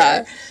facial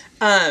hair.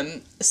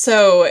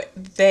 So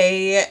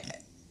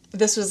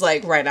this was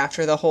like right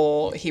after the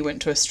whole he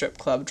went to a strip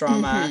club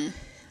drama.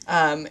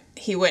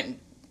 He went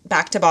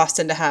back to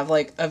Boston to have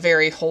like a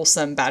very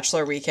wholesome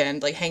bachelor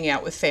weekend, like hanging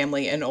out with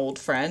family and old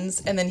friends.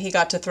 And then he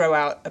got to throw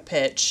out a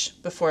pitch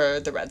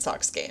before the Red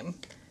Sox game.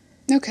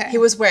 Okay. He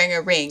was wearing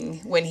a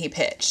ring when he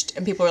pitched.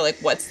 And people were like,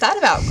 "What's that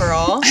about,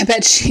 girl?" I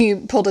bet she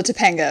pulled a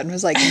Topanga and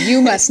was like,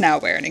 "You must now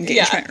wear an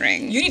engagement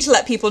ring. You need to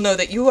let people know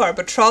that you are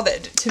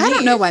betrothed to me." I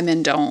don't know why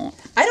men don't.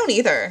 I don't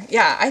either.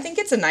 Yeah, I think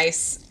it's a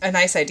nice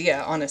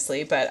idea,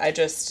 honestly. But I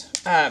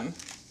just,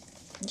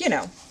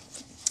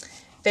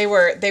 they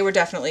were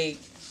definitely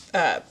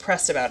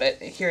pressed about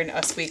it here in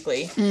Us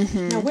Weekly.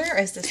 Now, where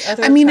is this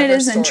other? I mean, it cover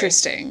is story?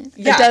 interesting.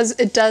 Yeah.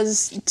 It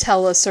does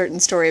tell a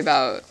certain story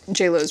about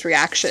J-Lo's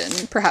reaction,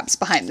 perhaps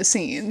behind the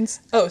scenes.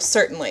 Oh,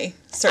 certainly.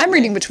 I'm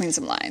reading between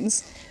some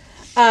lines.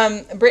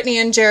 Brittany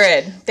and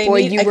Jared. Boy,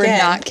 you were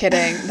not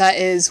kidding. That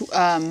is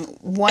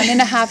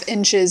 1.5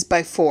 inches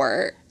by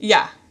 4.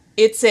 Yeah.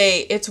 It's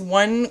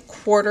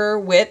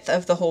 1/4 width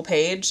of the whole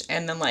page,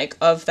 and then like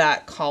of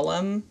that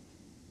column,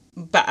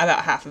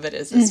 about half of it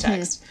is this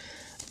text.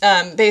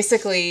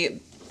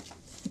 Basically,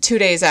 2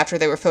 days after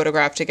they were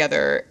photographed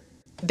together,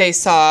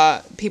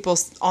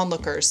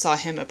 onlookers saw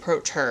him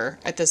approach her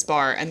at this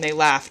bar, and they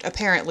laughed,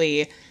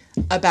 apparently,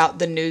 about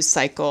the news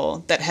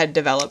cycle that had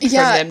developed from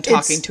them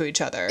talking to each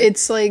other.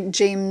 It's like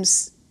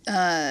James,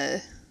 Oh,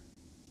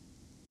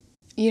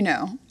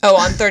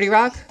 on 30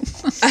 Rock?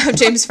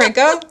 James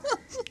Franco?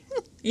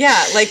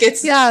 Yeah, like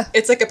it's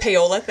like a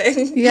payola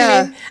thing.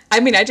 Yeah. I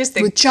mean, I just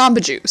think... With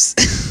Jamba Juice.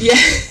 Yeah.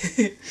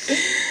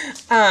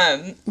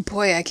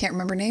 Boy, I can't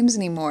remember names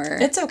anymore.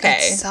 It's okay.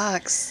 It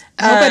sucks.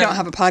 I hope I don't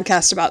have a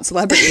podcast about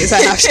celebrities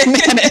I have to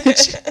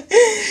manage.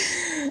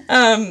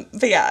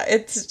 But yeah,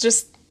 it's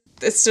just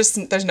there's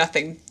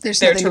nothing There's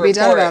there nothing to to be report.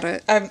 done about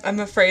it. I'm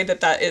afraid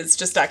that is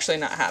just actually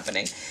not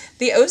happening.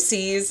 The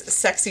OC's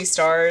sexy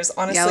stars,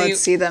 honestly. Yeah, let's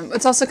see them.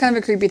 It's also kind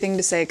of a creepy thing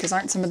to say because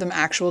aren't some of them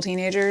actual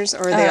teenagers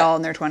or are they all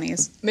in their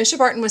 20s? Misha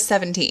Barton was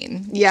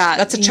 17. Yeah.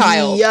 That's a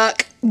child.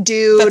 Yuck,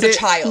 dude. That's a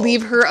child.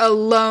 Leave her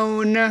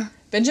alone.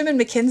 Benjamin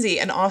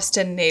McKenzie, an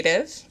Austin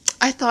native.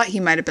 I thought he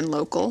might have been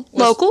local.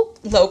 Local?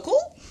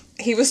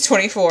 He was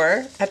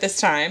 24 at this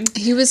time.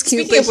 He was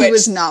cute, but he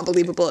was not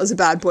believable as a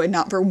bad boy,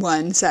 not for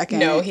 1 second.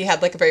 No, he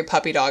had like a very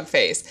puppy dog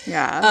face.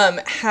 Yeah.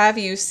 Have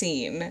you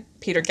seen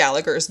Peter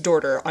Gallagher's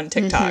daughter on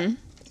TikTok?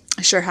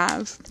 I sure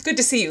have. Good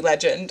to see you,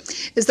 legend.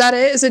 Is that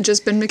it? Is it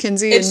just Ben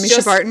McKenzie and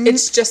Misha Barton?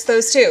 It's just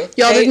those two.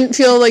 Y'all didn't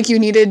feel like you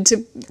needed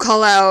to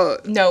call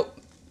out... Nope.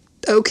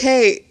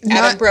 Okay.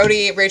 Adam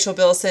Brody, Rachel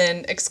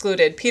Bilson,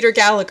 excluded. Peter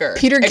Gallagher.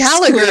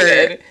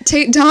 Excluded.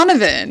 Tate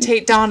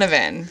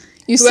Donovan.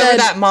 Whoever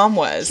that mom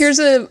was. Here's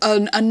an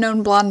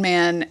unknown blonde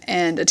man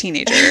and a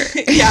teenager.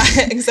 Yeah,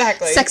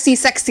 exactly.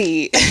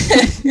 Sexy.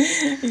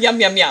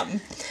 Yum, yum,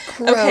 yum.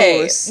 Gross.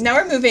 Okay, now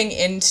we're moving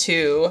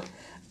into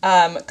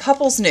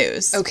couples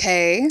news.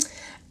 Okay.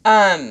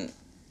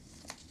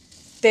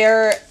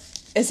 There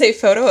is a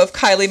photo of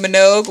Kylie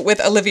Minogue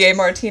with Olivier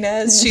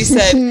Martinez. She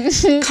said,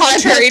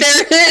 contrary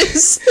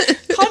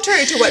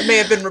to what may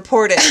have been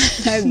reported.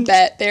 I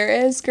bet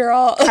there is,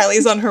 girl.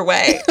 Kylie's on her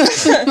way.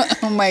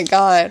 Oh my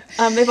God.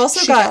 They've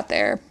also got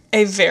there.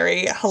 A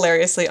very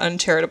hilariously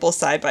uncharitable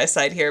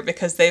side-by-side here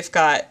because they've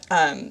got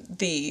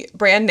the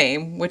brand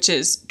name, which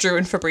is Drew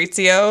and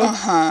Fabrizio,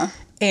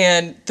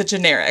 and the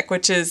generic,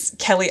 which is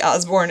Kelly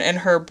Osbourne and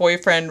her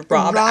boyfriend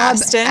Rob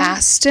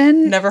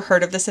Aston. Never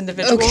heard of this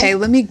individual. Okay,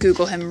 let me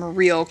Google him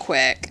real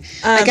quick.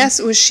 I guess,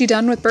 was she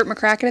done with Burt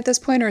McCracken at this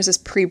point, or is this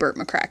pre-Burt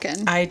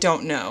McCracken? I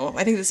don't know.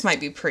 I think this might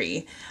be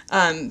pre.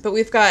 But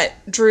we've got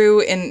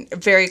Drew in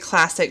very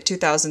classic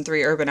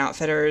 2003 Urban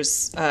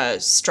Outfitters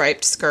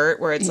striped skirt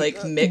where it's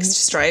like mixed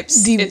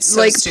stripes. It's so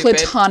like stupid.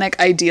 platonic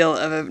ideal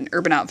of an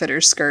Urban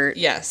Outfitters skirt.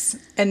 Yes.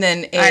 And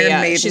then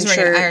she's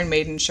wearing an Iron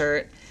Maiden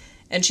shirt.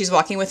 And she's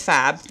walking with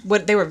Fab.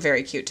 They were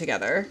very cute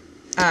together.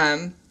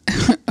 No.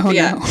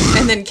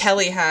 And then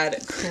Kelly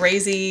had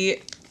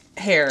crazy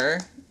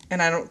hair.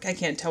 And I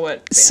can't tell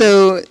what band.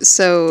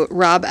 So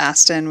Rob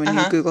Aston, when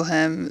you Google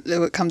him,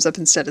 what comes up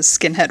instead is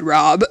Skinhead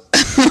Rob.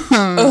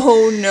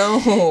 Oh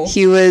no.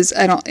 He was,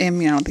 I don't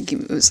think he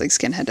was like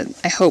skinhead.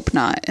 I hope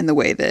not in the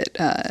way that,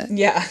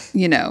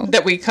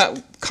 that we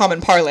common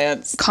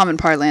parlance.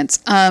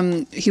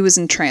 He was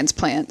in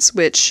Transplants,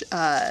 which,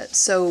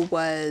 so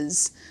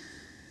was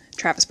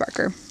Travis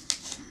Barker.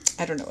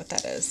 I don't know what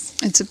that is.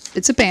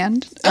 It's a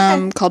band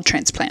called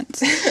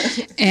Transplants,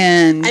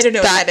 and I don't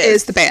know that what that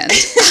is. the band.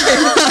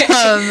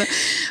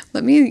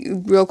 Let me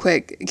real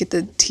quick get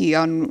the tea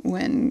on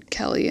when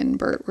Kelly and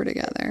Bert were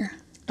together.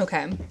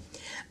 Okay.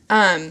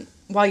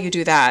 While you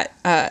do that,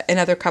 in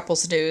other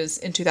couples news,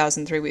 in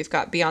 2003, we've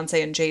got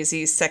Beyonce and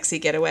Jay-Z's Sexy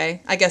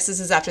Getaway. I guess this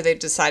is after they've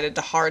decided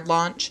to hard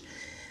launch.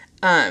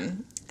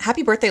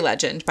 Happy birthday,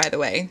 Legend, by the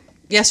way.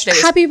 Yesterday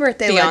was Happy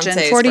birthday, Beyonce's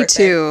Legend,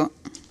 42. Birthday.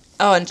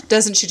 Oh, and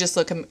doesn't she just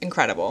look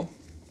incredible?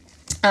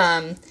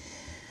 But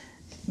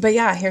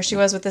yeah, here she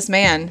was with this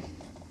man.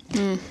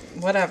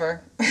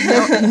 Whatever.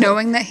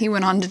 Knowing that he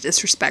went on to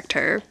disrespect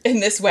her in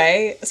this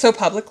way, so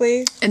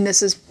publicly. And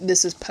this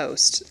is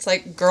post. It's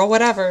like, girl,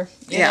 whatever.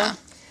 You know?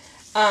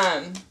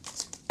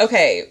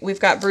 Okay, we've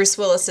got Bruce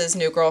Willis's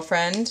new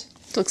girlfriend.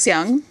 Looks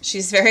young.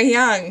 She's very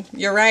young.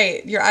 You're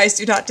right. Your eyes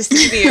do not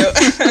deceive you.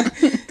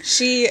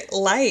 She,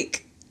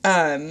 like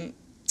Ashton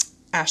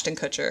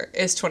Kutcher,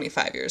 is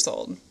 25 years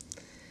old.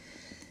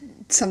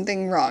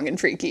 Something wrong and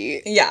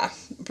freaky. Yeah.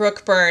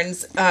 Brooke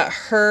Burns.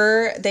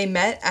 They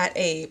met at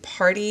a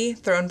party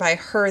thrown by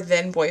her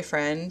then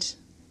boyfriend,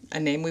 a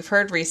name we've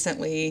heard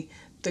recently,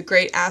 the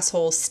great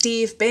asshole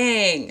Steve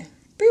Bang.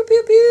 Boo,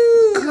 boo,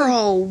 boo.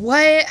 Girl,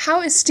 what?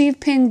 How is Steve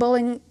Bing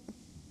pulling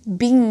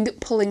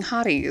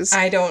hotties?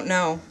 I don't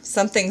know.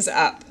 Something's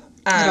up.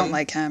 I don't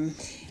like him.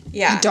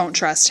 Yeah. I don't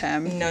trust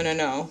him.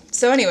 No.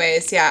 So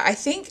anyways, yeah, I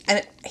think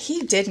and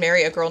he did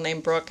marry a girl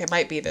named Brooke. It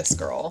might be this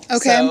girl.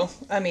 Okay. So,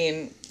 I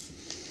mean,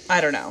 I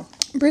don't know.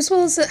 Bruce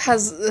Willis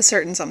has a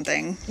certain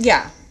something.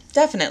 Yeah,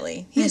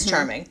 definitely. He's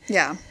charming.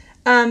 Yeah.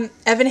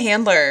 Evan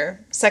Handler,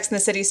 Sex and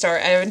the City star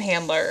Evan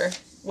Handler,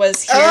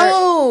 was here.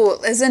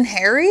 Oh, as in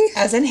Harry?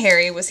 As in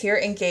Harry, was here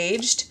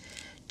engaged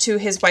to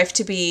his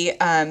wife-to-be,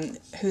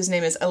 whose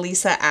name is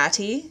Elisa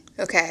Atti.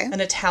 Okay. An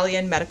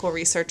Italian medical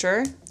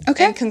researcher.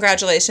 Okay. And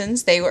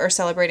congratulations. They are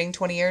celebrating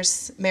 20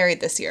 years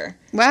married this year.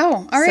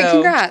 Wow. All right,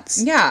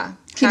 congrats. Yeah.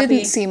 He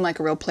didn't seem like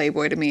a real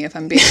playboy to me, if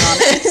I'm being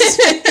honest.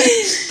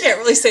 Can't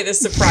really say this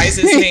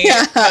surprises me.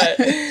 Yeah.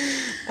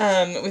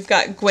 But we've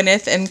got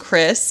Gwyneth and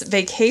Chris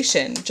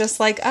vacation, just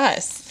like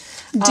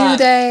us. Do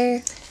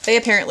they? They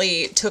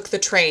apparently took the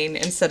train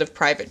instead of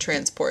private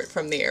transport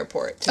from the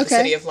airport to the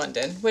city of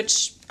London,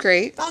 which...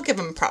 Great. I'll give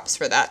them props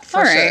for that, for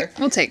All sure. right,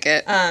 we'll take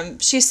it.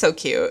 She's so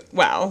cute.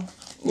 Wow.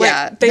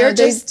 Yeah.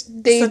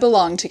 They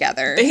belong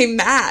together. They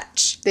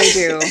match. They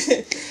do.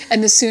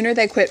 And the sooner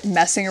they quit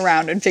messing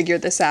around and figure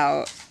this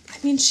out. I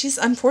mean, she's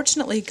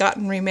unfortunately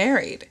gotten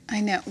remarried.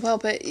 I know. Well,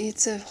 but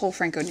it's a whole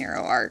Franco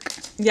Nero arc.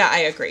 Yeah,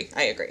 I agree.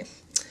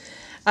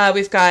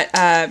 We've got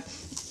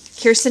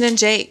Kirsten and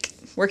Jake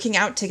working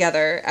out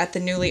together at the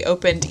newly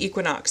opened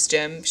Equinox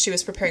gym. She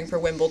was preparing for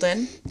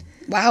Wimbledon.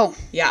 Wow.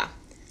 Yeah.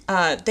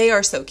 They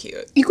are so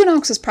cute.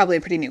 Equinox is probably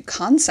a pretty new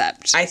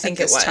concept. I think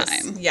at this it was.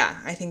 Time. Yeah,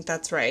 I think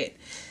that's right.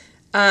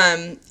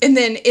 And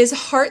then is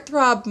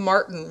Heartthrob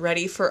Martin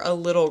ready for a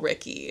little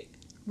Ricky?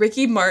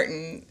 Ricky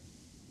Martin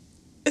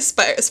is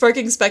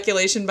sparking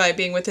speculation by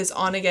being with his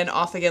on-again,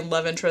 off-again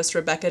love interest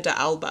Rebecca de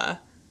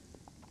Alba.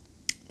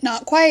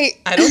 Not quite.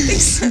 I don't think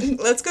so.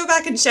 Let's go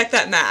back and check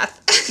that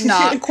math.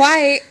 Not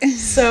quite.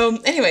 So,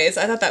 anyways,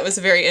 I thought that was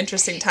a very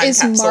interesting time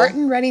capsule. Is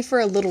Martin ready for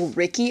a little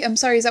Ricky? I'm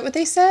sorry, is that what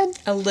they said?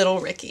 A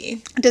little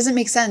Ricky. It doesn't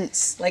make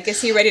sense. Like,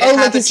 is he ready to have a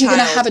child? Is he going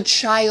to have a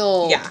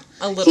child? Yeah,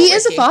 a little He Ricky.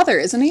 is a father,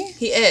 isn't he?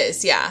 He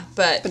is, yeah,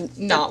 but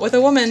not with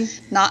a woman.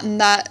 Not in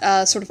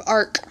that sort of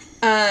arc.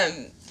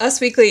 Us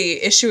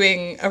Weekly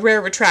issuing a rare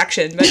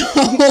retraction, but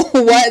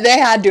What? They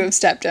had to have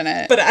stepped in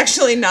it. but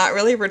actually not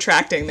really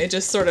retracting. They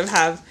just sort of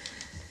have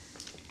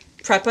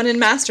Prepon and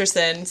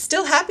Masterson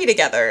still happy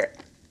together.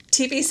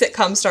 TV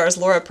sitcom stars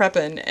Laura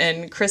Prepon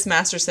and Chris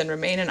Masterson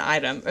remain an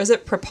item. Or is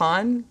it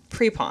Prepon?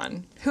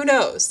 Prepon. Who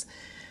knows?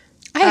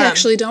 I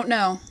actually don't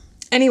know.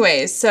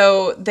 Anyways,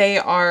 so they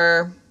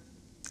are...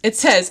 It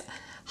says,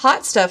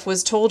 Hot Stuff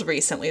was told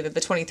recently that the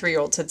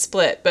 23-year-olds had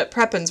split, but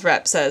Prepon's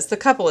rep says the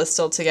couple is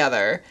still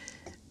together.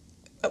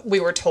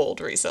 We were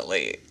told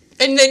recently.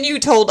 And then you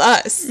told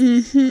us.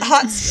 Mm-hmm.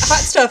 Hot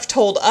Stuff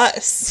told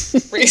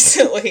us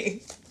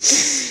recently.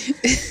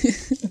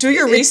 Do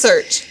your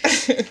research.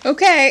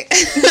 Okay.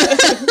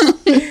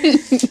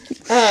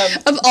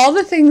 Of all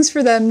the things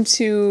for them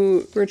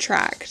to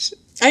retract.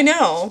 I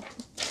know.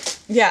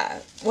 Yeah.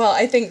 Well,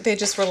 I think they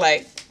just were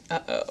like,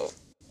 uh-oh.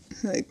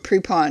 Like,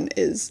 Prepon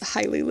is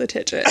highly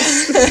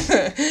litigious.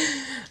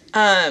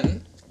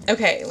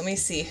 Okay, let me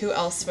see. Who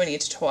else do I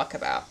need to talk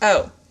about?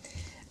 Oh.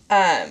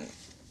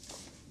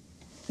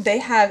 They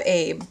have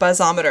a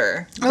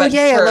buzzometer. Oh,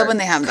 yay, I love when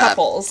they have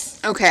couples.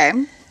 That. Okay.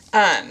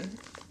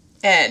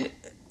 And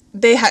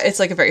they have, it's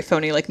like a very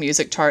phony, like,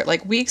 music chart,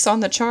 like, weeks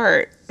on the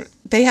chart.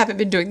 They haven't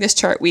been doing this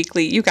chart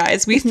weekly. You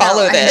guys, we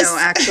follow this. I know,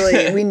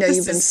 actually. We know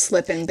you've been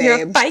slipping, babe.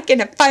 You're a bike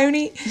and a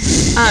phony.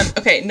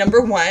 Okay,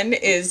 number 1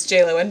 is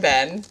J-Lo and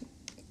Ben.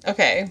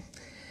 Okay.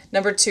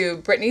 Number 2,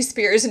 Britney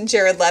Spears and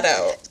Jared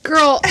Leto.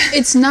 Girl,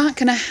 it's not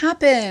gonna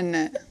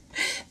happen.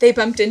 They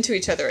bumped into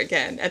each other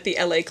again at the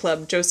LA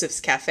club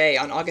Joseph's Cafe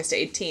on August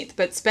 18th,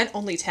 but spent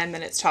only 10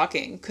 minutes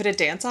talking. Could a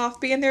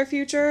dance-off be in their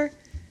future?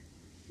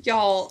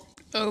 Y'all,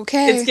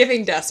 okay. It's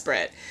giving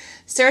desperate.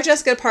 Sarah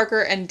Jessica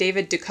Parker and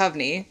David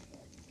Duchovny.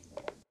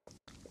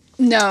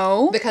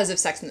 No. Because of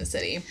Sex and the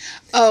City.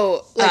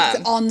 Oh, like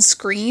on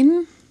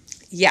screen?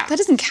 Yeah. That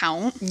doesn't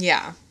count.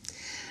 Yeah.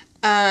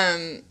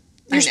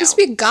 You're supposed to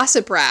be a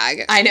gossip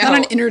rag. I know. Not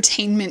an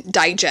entertainment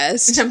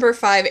digest. Number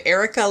 5,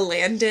 Erica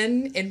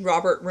Landon and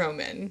Robert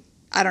Roman.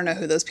 I don't know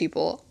who those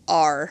people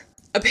are.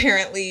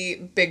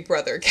 Apparently Big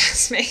Brother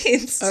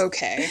castmates.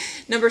 Okay.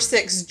 Number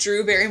 6,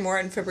 Drew Barrymore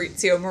and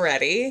Fabrizio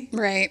Moretti.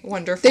 Right.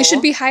 Wonderful. They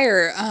should be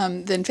higher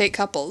than fake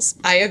couples.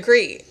 I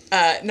agree.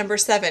 Number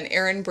 7,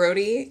 Aaron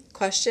Brody,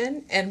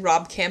 question, and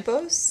Rob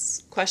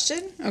Campos,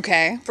 question.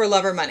 Okay. For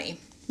Love or Money.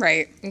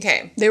 Right.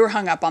 Okay. They were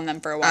hung up on them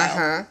for a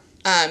while.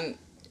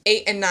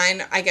 8 and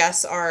 9, I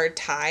guess, are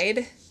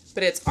tied,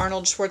 but it's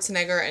Arnold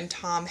Schwarzenegger and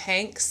Tom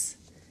Hanks.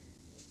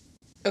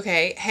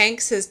 Okay,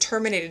 Hanks has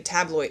terminated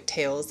tabloid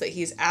tales that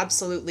he's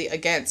absolutely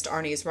against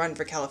Arnie's run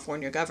for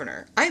California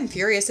governor. I'm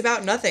furious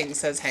about nothing,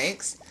 says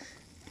Hanks.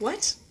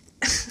 What?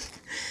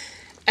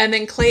 And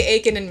then Clay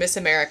Aiken in Miss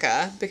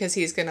America, because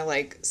he's gonna,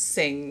 like,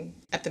 sing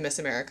at the Miss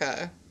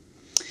America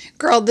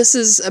Girl, this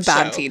is a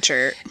bad show.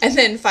 feature. And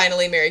then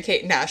finally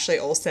Mary-Kate and Ashley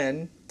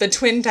Olsen. The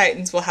Twin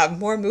Titans will have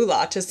more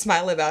moolah to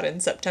smile about in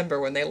September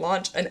when they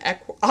launch an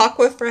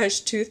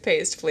Aquafresh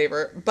toothpaste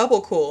flavor,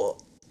 Bubble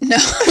Cool.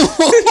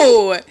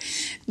 No.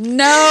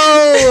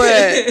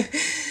 No.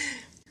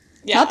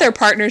 Yeah. Not their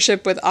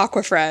partnership with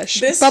Aquafresh.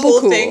 This Bubble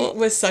whole Cool. thing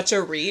was such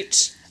a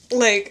reach.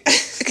 Like,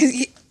 Because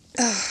you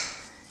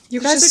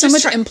there's guys just are so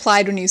just much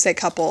implied when you say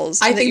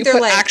couples. I and that think you they're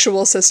put like-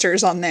 actual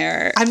sisters on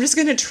there. I'm just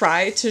going to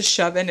try to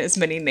shove in as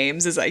many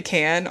names as I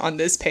can on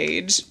this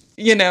page,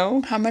 you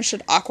know? How much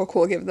should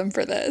Aquacool give them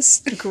for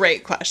this?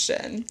 Great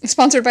question.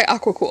 Sponsored by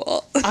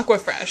Aquacool.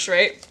 Aquafresh,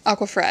 right?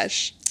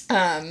 Aquafresh.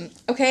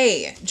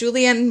 Okay,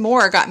 Julianne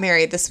Moore got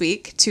married this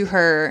week to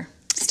her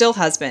still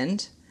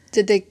husband,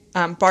 Did they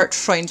Bart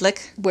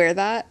Freundlich. wear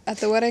that at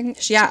the wedding?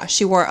 Yeah,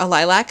 she wore a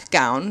lilac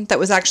gown that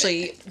was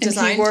actually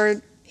designed.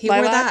 He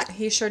wore lilac? that.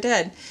 He sure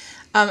did.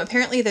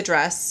 Apparently the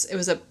dress, it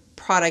was a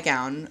Prada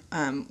gown,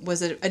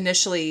 was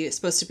initially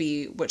supposed to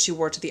be what she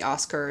wore to the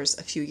Oscars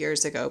a few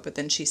years ago, but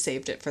then she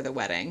saved it for the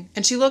wedding.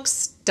 And she looks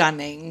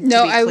stunning.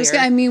 No, to be clear.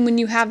 I mean, when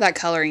you have that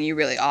coloring, you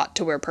really ought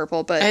to wear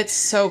purple, but It's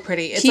so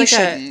pretty. It's He like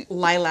shouldn't. a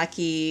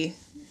lilac-y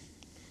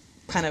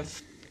kind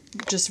of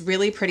just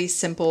really pretty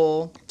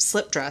simple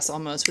slip dress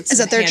almost. With is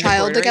some that their hand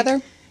child embroidery.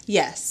 together?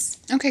 Yes.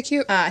 Okay,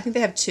 cute. I think they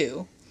have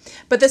 2.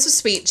 But this was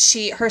sweet.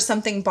 Her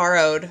something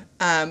borrowed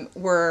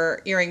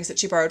were earrings that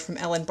she borrowed from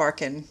Ellen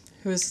Barkin,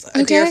 who's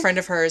a dear friend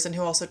of hers and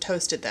who also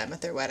toasted them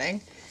at their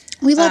wedding.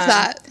 We love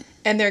that.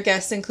 And their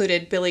guests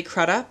included Billy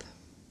Crudup,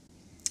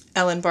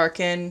 Ellen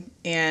Barkin,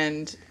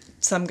 and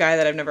some guy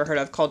that I've never heard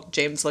of called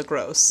James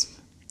LaGrosse.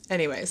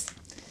 Anyways,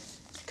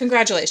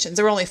 congratulations.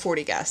 There were only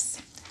 40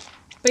 guests.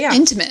 But yeah.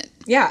 Intimate.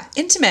 Yeah,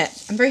 intimate.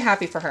 I'm very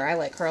happy for her. I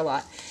like her a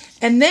lot.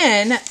 And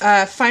then,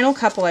 final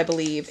couple, I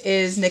believe,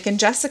 is Nick and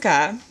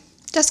Jessica.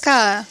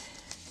 Jessica.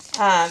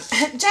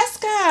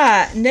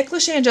 Jessica! Nick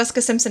Lachey and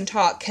Jessica Simpson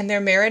talk. Can their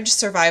marriage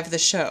survive the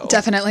show?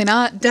 Definitely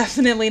not.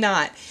 Definitely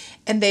not.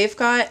 And they've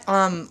got,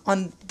 on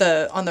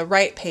the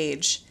right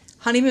page,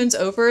 honeymoon's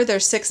over, their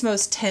 6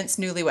 most tense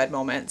newlywed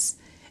moments.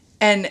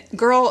 And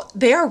girl,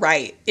 they are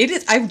right. It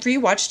is. I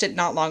rewatched it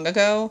not long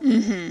ago.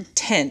 Mm-hmm.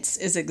 Tense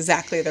is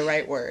exactly the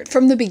right word.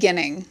 From the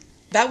beginning.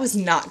 That was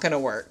not going to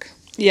work.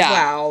 Yeah.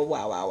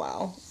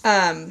 Wow.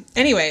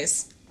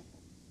 Anyways,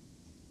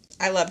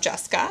 I love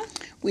Jessica.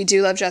 We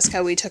do love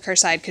Jessica. We took her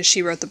side because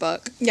she wrote the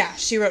book. Yeah,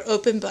 she wrote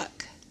Open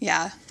Book.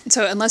 Yeah.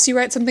 So unless you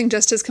write something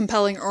just as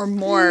compelling or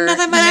more,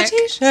 Nothing but a Nick,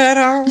 t-shirt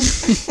on.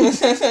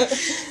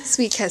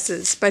 Sweet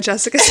Kisses by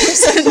Jessica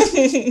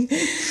Simpson.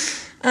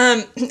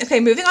 Okay,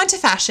 moving on to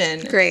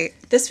fashion. Great.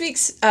 This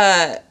week's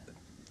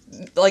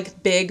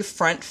big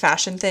front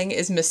fashion thing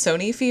is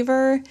Missoni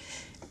fever.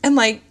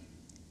 And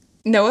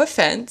no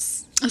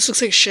offense, This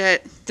looks like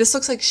shit. this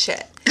looks like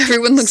shit.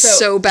 Everyone looks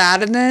so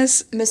bad in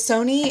this.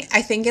 Missoni,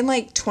 I think in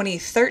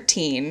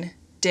 2013,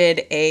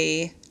 did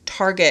a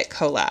Target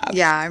collab.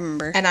 Yeah, I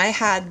remember. And I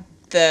had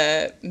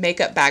the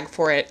makeup bag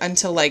for it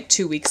until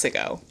 2 weeks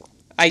ago.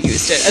 I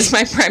used it as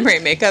my primary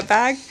makeup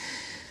bag.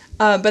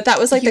 But that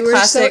was the you were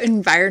classic. so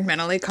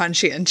environmentally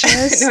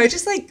conscientious. No, I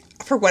just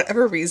for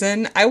whatever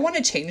reason, I want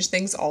to change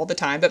things all the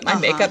time, but my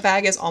makeup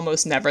bag is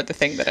almost never the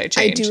thing that I I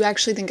change. do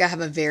actually think I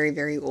have a very,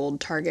 very old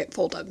Target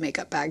fold-up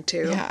makeup bag,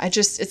 too. Yeah,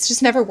 it's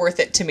just never worth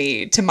it to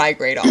me to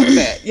migrate all of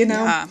it, you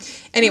know? Yeah,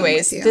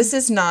 Anyways, I'm with you. this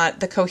is not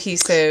the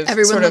cohesive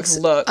Everyone sort looks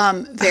of look.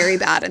 very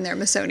bad in their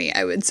Missoni,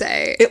 I would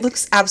say. It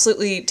looks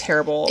absolutely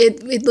terrible.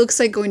 It looks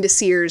like going to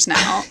Sears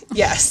now.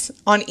 Yes,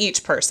 on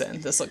each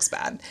person, this looks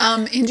bad.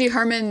 Angie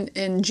Harmon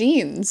in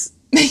jeans.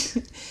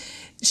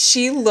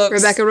 She looks...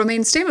 Rebecca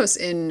Romaine Stamos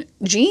in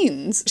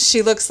jeans.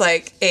 She looks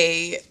like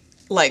the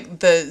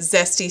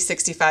zesty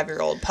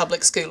 65-year-old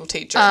public school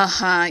teacher.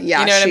 Uh-huh, yeah,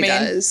 You know what I she mean?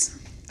 does.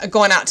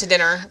 Going out to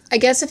dinner. I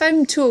guess if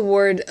I'm to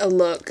award a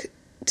look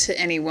to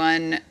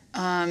anyone,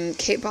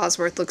 Kate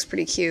Bosworth looks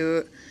pretty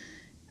cute.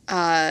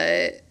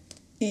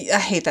 I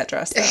hate that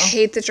dress, though. I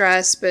hate the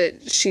dress,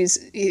 but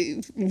she's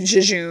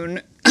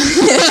Jejune.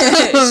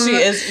 She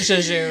is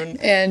Jejune.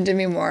 And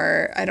Demi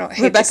Moore, I don't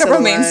hate Rebecca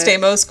Romaine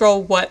Stamos,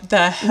 girl, what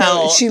the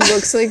hell? No, she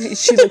looks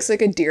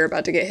like a deer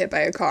about to get hit by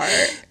a car.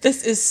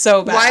 This is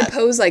so bad. Why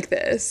pose like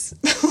this?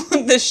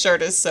 This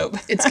shirt is so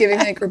bad. It's giving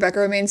like Rebecca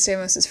Romaine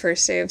Stamos'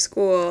 first day of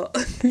school.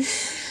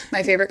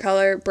 My favorite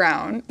color,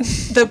 brown.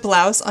 The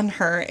blouse on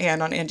her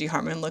and on Angie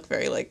Harmon look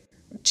very like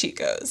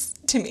Chico's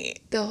to me.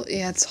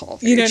 It's all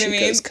very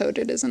Chico's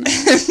coded, isn't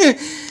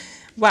it?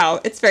 Wow,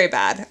 it's very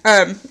bad.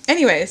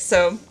 Anyway,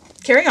 so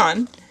carry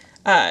on.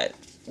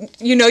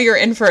 You're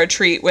in for a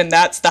treat when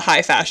that's the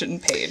high fashion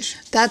page.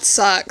 That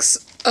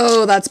sucks.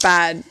 Oh, that's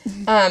bad.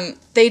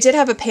 They did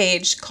have a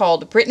page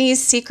called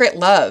Britney's Secret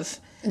Love.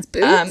 It's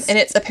boots? And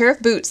it's a pair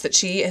of boots that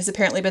she has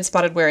apparently been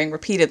spotted wearing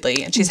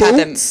repeatedly. And she's had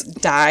them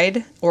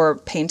dyed or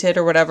painted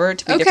or whatever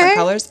to be different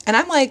colors. And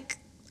I'm like,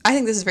 I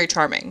think this is very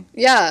charming.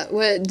 Yeah.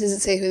 What does it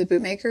say who the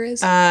bootmaker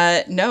is?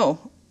 No.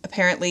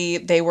 Apparently,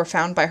 they were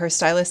found by her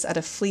stylist at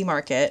a flea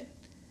market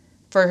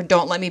for her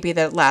Don't Let Me Be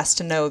the Last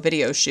to Know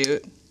video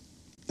shoot.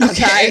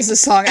 Okay. That is a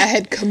song I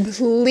had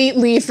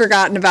completely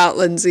forgotten about,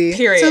 Lindsay.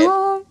 Period.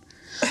 Don't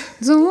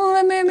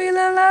let me be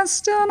the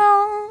last to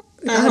know.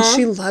 God,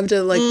 she loved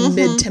a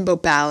mid-tempo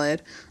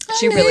ballad.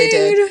 She really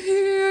did. To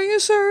hear you,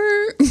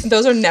 sir.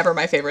 Those are never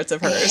my favorites of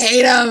hers. I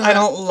hate them. I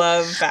don't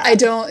love that. I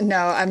don't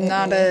know. I'm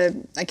not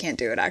I can't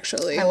do it,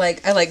 actually. I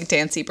like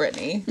Dancy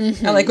Britney.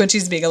 Mm-hmm. I like when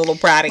she's being a little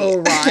bratty. Oh,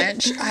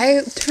 ranch.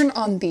 I turned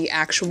on the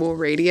actual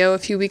radio a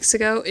few weeks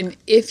ago, and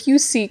If You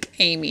Seek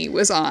Amy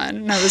was on.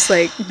 And I was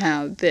like,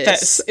 now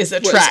this is a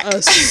track.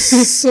 A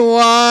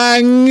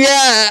song.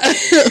 Yeah.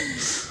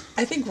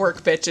 I think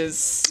Work Bitch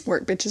is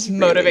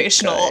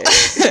motivational.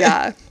 Really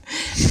yeah.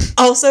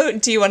 Also,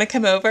 Do You Want to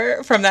Come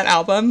Over from that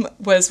album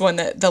was one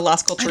that the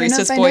Las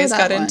Culturistas boys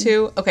got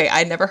into. Okay,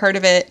 I'd never heard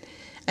of it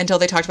until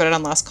they talked about it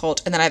on Las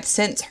Cult, and then I've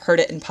since heard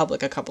it in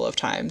public a couple of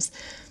times.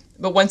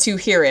 But once you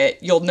hear it,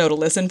 you'll know to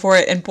listen for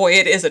it, and boy,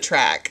 it is a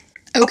track.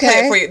 Okay. I'll play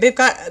it for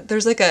you.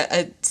 There's like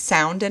a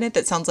sound in it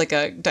that sounds like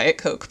a Diet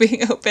Coke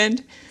being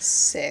opened.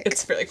 Sick.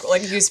 It's really cool.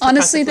 Like used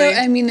honestly though,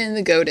 I mean, and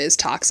the GOAT is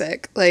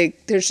toxic.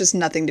 Like there's just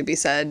nothing to be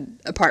said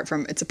apart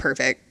from it's a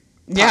perfect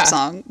pop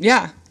song.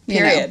 Yeah.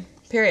 Period.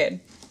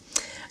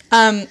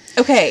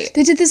 Okay.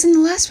 They did this in the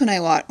last one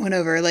I went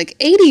over. Like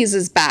 80s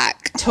is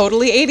back.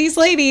 Totally 80s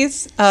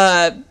ladies.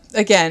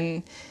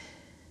 Again,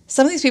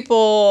 some of these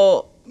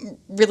people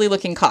really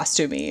looking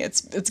costumey.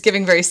 It's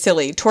giving very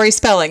silly. Tori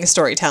Spelling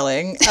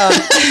storytelling.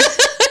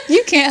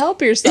 You can't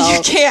help yourself.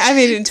 You can't. I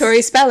mean,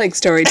 Tori Spelling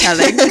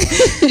storytelling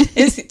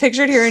is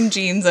pictured here in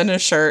jeans and a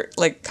shirt,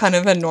 like kind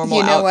of a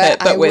normal outfit,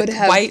 but with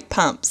white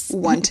pumps.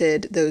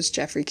 Wanted those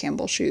Jeffrey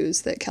Campbell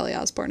shoes that Kelly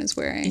Osbourne is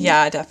wearing.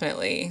 Yeah,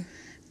 definitely.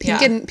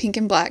 Pink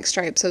and black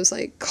stripes. I was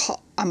like,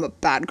 I'm a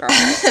bad girl.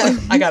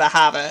 I gotta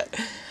have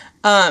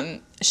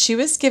it. She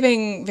was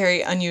giving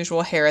very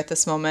unusual hair at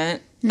this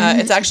moment.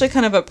 It's actually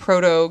kind of a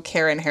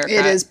proto-Karen haircut.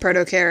 It is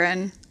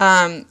proto-Karen.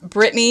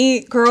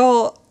 Britney,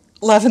 girl,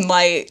 love and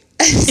light.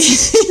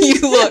 You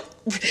look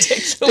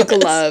ridiculous. The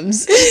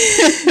gloves.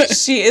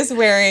 She's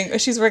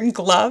wearing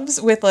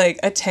gloves with like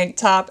a tank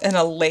top and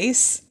a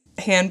lace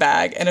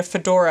handbag and a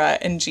fedora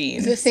and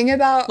jeans. The thing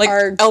about like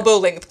our elbow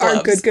length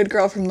gloves. Our good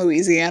girl from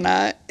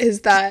Louisiana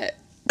is that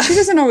she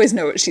doesn't always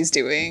know what she's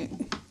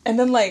doing. And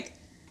then like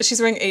she's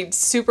wearing a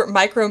super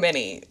micro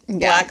mini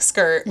black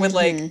skirt with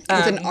like with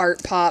an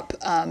art pop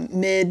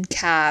mid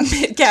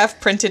calf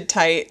printed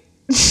tight.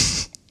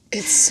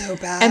 It's so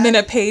bad. And then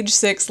a Page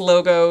Six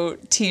logo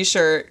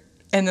T-shirt,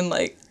 and then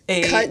like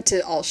a cut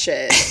to all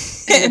shit,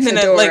 and then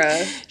a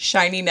like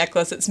shiny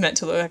necklace that's meant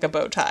to look like a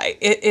bow tie.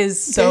 It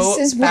is so. This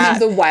is bad. one of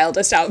the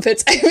wildest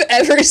outfits I've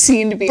ever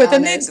seen. To be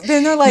honest,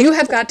 then they're like, you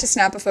have got to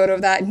snap a photo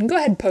of that and go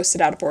ahead and post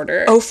it out of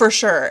order. Oh, for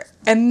sure.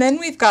 And then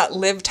we've got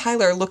Liv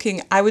Tyler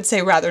looking, I would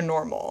say, rather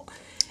normal.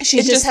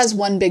 She just has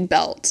one big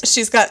belt.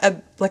 She's got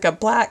a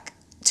black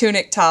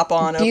tunic top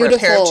on over a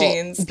pair of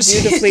jeans.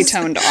 Beautifully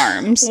toned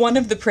arms. One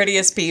of the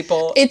prettiest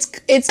people.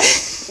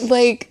 It's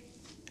like,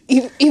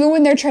 even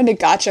when they're trying to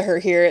gotcha her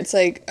here, it's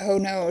like, oh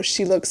no,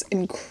 she looks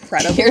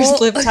incredible. Here's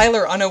Liv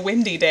Tyler on a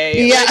windy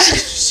day. Yeah. Like,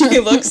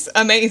 she looks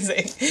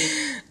amazing.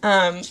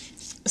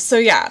 So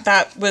yeah,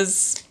 that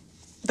was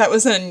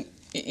an,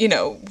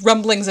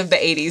 rumblings of the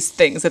 80s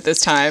things at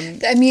this time.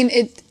 I mean,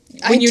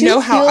 when you know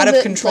how out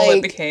of control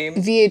it became.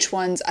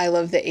 VH1's I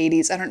Love the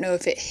 80s, I don't know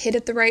if it hit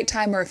at the right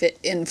time or if it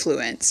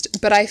influenced,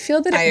 but I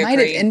feel that it might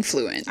have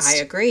influenced. I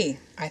agree.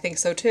 I think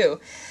so too.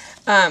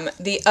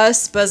 The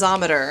Us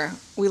Buzzometer.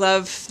 We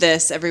love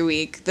this every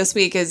week. This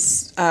week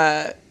is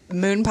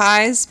moon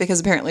pies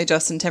because apparently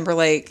Justin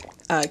Timberlake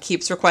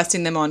keeps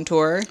requesting them on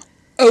tour.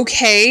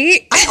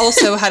 Okay. I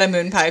also had a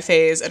moon pie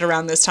phase at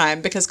around this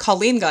time because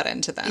Colleen got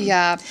into them.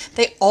 Yeah.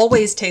 They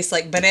always taste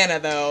like banana,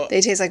 though. They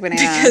taste like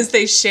banana. Because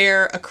they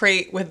share a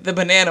crate with the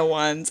banana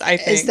ones, I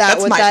think. Is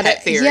that's my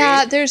pet theory.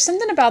 Yeah, there's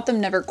something about them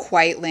never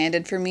quite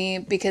landed for me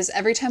because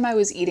every time I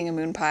was eating a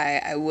moon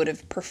pie, I would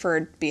have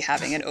preferred to be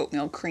having an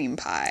oatmeal cream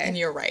pie. And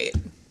you're right.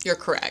 You're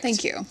correct.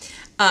 Thank you.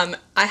 I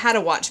had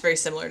a watch very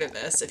similar to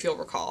this, if you'll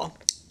recall.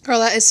 Girl,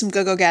 that is some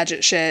go-go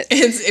gadget shit.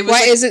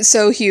 Why is it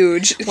so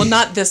huge? Well,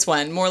 not this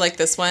one. More like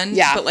this one.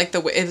 Yeah. But like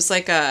it was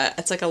like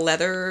it's like a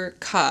leather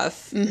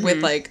cuff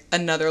with like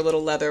another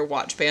little leather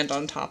watch band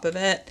on top of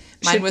it.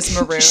 Mine was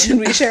maroon. Should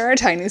we share our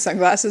tiny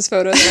sunglasses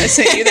photo that I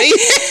sent you that you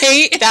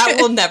hate? That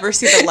will never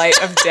see the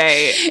light of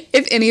day.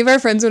 If any of our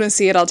friends want to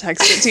see it, I'll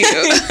text it to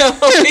you. No,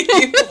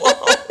 you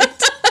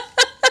won't.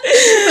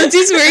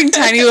 Lindsay's wearing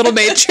tiny little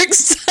Matrix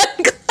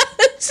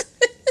sunglasses.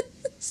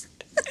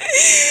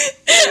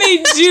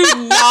 They do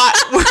not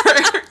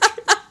work.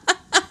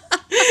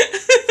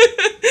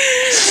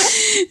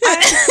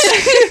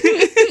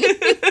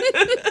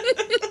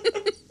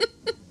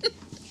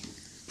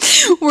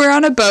 We're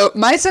on a boat.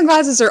 My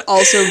sunglasses are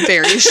also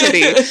very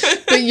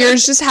shitty, but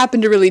yours just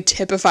happen to really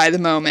typify the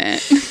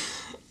moment.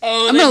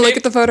 Oh, I'm going to look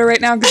at the photo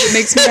right now because it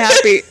makes me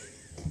happy.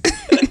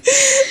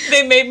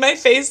 They made my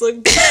face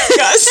look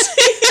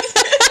disgusting.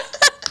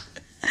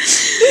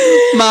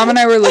 Mom and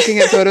I were looking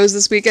at photos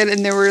this weekend,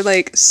 and there were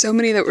like so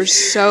many that were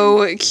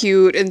so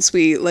cute and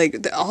sweet.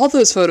 Like all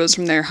those photos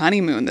from their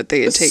honeymoon that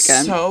they had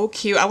taken. So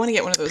cute. I want to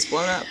get one of those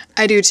blown up.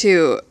 I do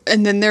too.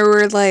 And then there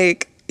were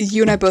like,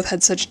 you and I both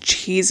had such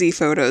cheesy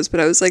photos, but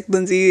I was like,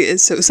 Lindsay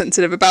is so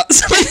sensitive about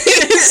some of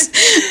these.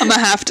 I'm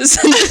gonna have to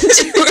send them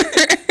to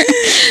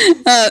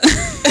her.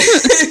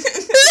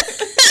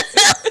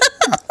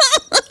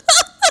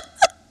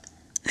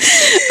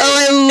 Oh,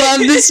 I love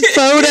this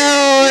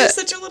photo. You're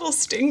such a little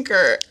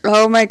stinker.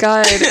 Oh my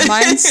god,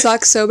 mine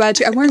sucks so bad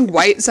too. I'm wearing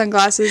white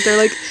sunglasses. They're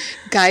like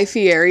Guy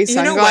Fieri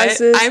sunglasses.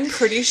 You know what? I'm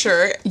pretty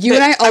sure you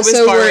and I also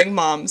was borrowing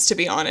Mom's, to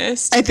be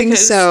honest. I think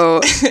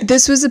so.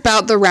 This was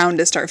about the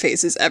roundest our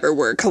faces ever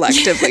were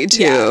collectively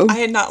too. Yeah, I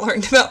had not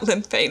learned about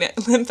lymphatic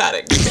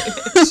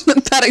drainage.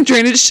 Lymphatic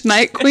drainage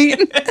tonight, Queen.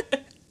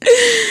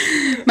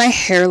 My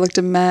hair looked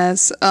a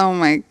mess. Oh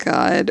my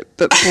god.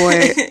 But boy,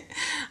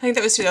 I think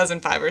that was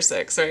 2005 or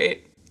 6,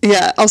 right?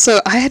 Yeah. Also,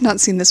 I had not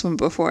seen this one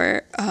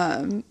before.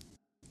 Oh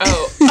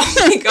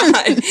my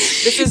god.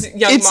 This is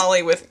young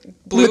Molly with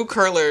blue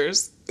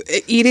curlers.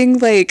 Eating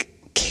like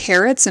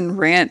carrots and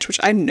ranch, which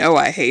I know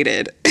I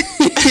hated.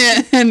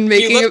 And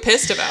making you look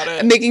pissed about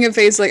it. Making a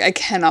face like, I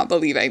cannot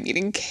believe I'm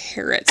eating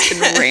carrots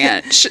and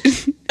ranch.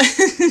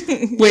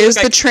 Where's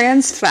the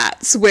trans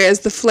fats? Where's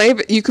the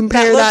flavor? You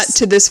compare that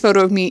to this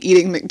photo of me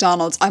eating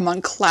McDonald's. I'm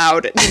on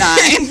cloud 9.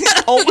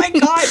 Oh my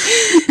god.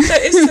 That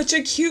is such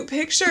a cute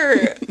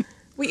picture.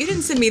 Wait, you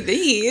didn't send me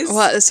these.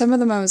 Well, some of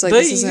them I was like,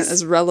 this isn't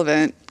as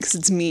relevant because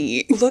it's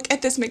me. Look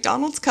at this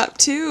McDonald's cup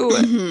too.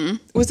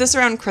 Mm-hmm. Was this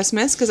around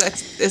Christmas?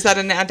 Because is that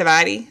a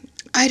nativity?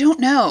 I don't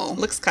know.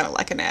 Looks kind of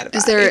like a nativity.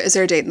 Is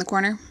there a date in the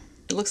corner?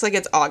 It looks like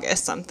it's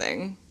August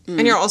something.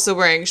 And you're also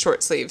wearing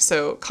short sleeves,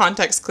 so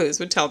context clues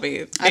would tell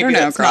me maybe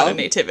that's not a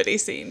nativity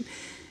scene.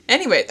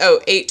 Anyway,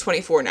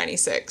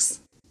 8/24/96.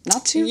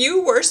 Not too.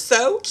 You were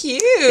so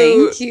cute.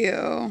 Thank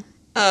you.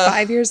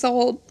 5 years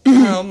old.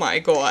 Oh my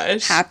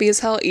gosh. Happy as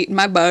hell eating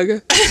my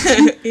bug.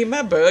 Eat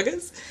my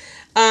burgers.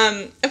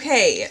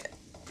 Okay.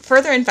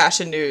 Further in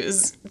fashion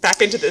news,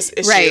 back into this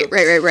issue.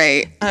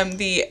 Right.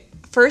 The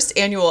first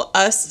annual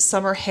US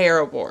Summer Hair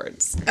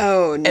Awards.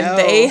 Oh no. And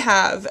they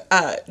have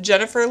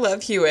Jennifer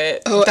Love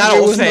Hewitt. Oh, that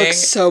everyone old thing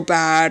looks so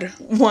bad.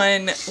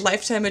 Won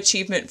Lifetime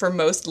Achievement for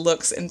most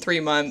looks in 3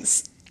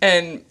 months.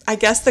 And I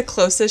guess the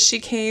closest she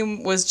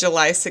came was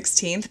July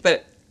 16th,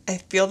 but I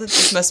feel that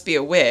this must be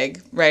a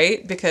wig,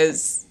 right?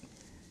 Because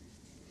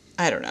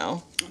I don't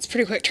know. It's a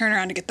pretty quick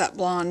turnaround to get that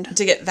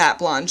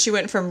blonde. She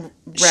went from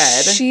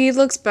red. She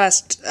looks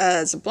best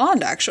as a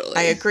blonde, actually.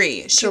 I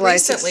agree. She July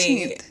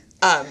recently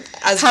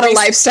 16th. Had a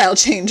lifestyle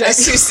change.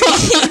 As you see.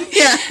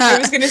 Yeah. I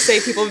was going to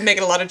say, people have been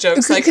making a lot of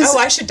jokes like, oh,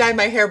 I should dye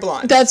my hair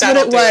blonde. That's what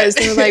it was.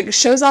 They were like,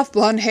 shows off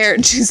blonde hair.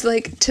 And she's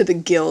like, to the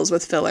gills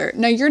with filler.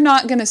 No, you're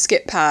not going to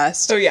skip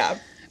past. Oh, yeah.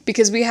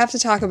 Because we have to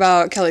talk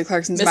about Kelly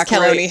Clarkson's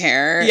macaroni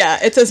hair. Yeah,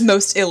 it says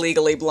most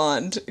illegally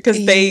blonde.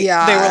 Because they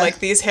were like,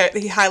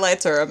 the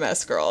highlights are a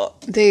mess, girl.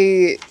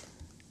 I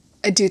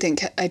do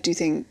think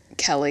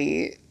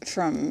Kelly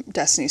from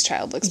Destiny's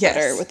Child looks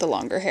better with the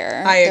longer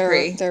hair. I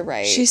agree. They're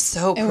right. She's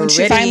so pretty. And when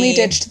she finally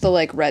ditched the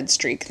like red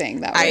streak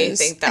thing, that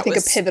was I think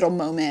was a pivotal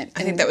moment.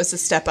 I think that was a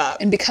step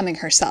up in becoming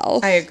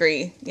herself. I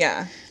agree.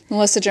 Yeah.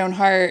 Melissa Joan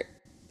Hart.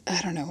 I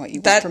don't know what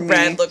you want from me. That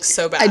red looks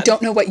so bad. I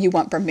don't know what you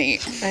want from me.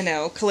 I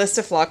know.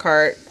 Callista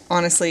Flockhart,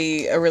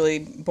 honestly, a really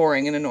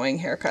boring and annoying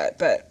haircut,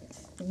 but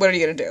what are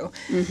you going to do?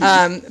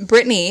 Mm-hmm.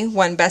 Britney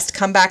won Best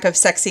Comeback of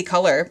Sexy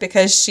Color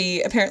because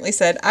she apparently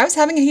said, I was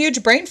having a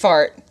huge brain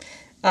fart,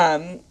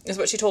 is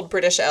what she told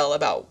British Elle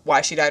about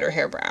why she dyed her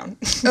hair brown.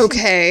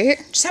 Okay.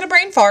 Just had a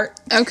brain fart.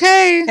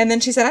 Okay. And then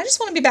she said, I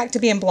just want to be back to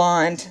being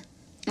blonde.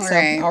 All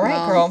right,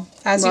 well, girl.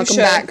 As welcome you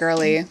should. back,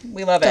 girly.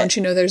 We love it. Don't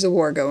you know there's a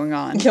war going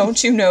on?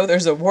 Don't you know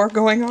there's a war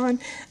going on?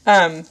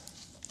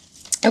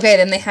 Okay,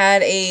 then they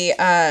had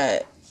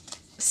a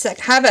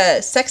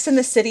Sex in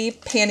the City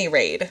panty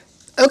raid.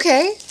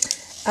 Okay.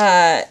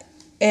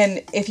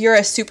 And if you're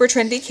a super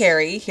trendy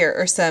Carrie, here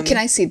are some... Can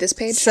I see this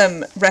page?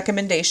 Some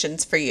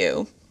recommendations for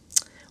you.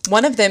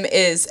 One of them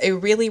is a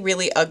really,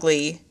 really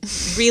ugly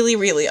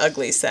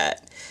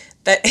set.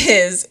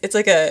 It's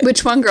like a...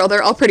 Which one, girl?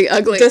 They're all pretty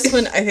ugly. This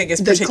one, I think,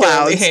 is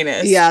particularly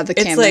heinous. Yeah, the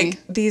cami.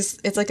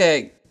 It's like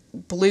a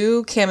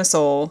blue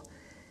camisole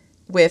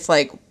with,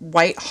 like,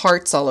 white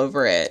hearts all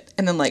over it,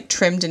 and then, like,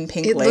 trimmed in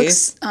pink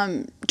lace. It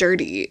looks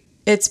dirty.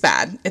 It's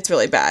bad. It's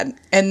really bad.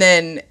 And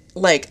then,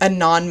 like, a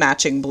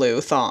non-matching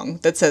blue thong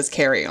that says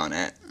Carrie on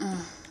it.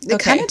 They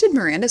kind of did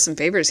Miranda some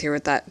favors here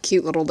with that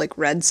cute little, like,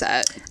 red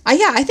set.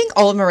 Yeah, I think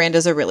all of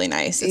Miranda's are really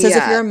nice. It says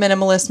if you're a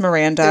minimalist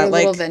Miranda, they're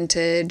like... a little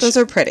vintage. Those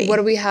are pretty. What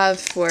do we have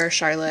for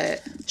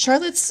Charlotte?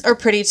 Charlotte's are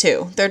pretty,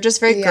 too. They're just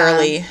very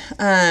girly.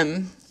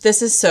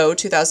 This is so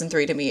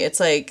 2003 to me. It's,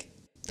 like,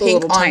 the pink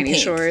little on tiny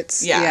pink.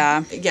 shorts.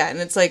 Yeah, and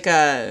it's, like,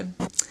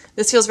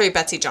 this feels very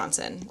Betsy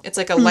Johnson. It's,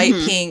 like, a light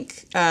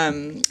pink...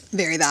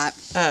 very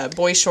that.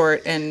 Boy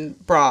short and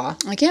bra.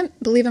 I can't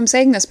believe I'm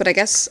saying this, but I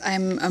guess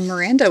I'm a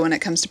Miranda when it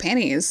comes to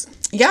panties.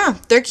 Yeah,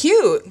 they're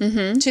cute.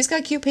 Mm-hmm. She's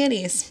got cute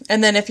panties.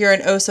 And then if you're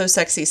an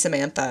oh-so-sexy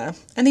Samantha,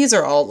 and these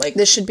are all, like,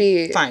 this should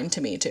be fine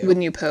to me, too.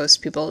 When you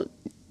post, people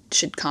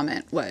should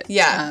comment what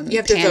you have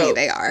to panty vote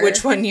they are.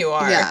 which one you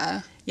are.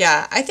 Yeah.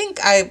 Yeah, I think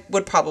I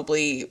would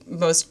probably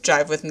most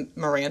jive with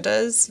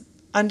Miranda's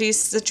undies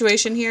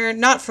situation here.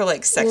 Not for,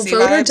 like, sexy vibes.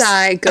 Vote or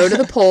die, go to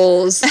the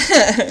polls.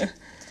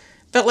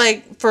 But,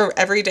 like, for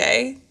every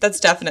day, that's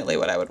definitely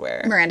what I would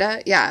wear.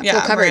 Miranda? Yeah,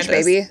 full coverage,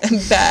 baby.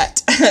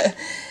 Bet.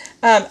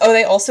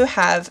 They also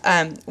have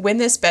Win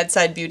This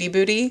Bedside Beauty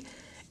Booty.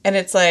 And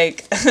it's,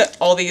 like,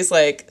 all these,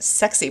 like,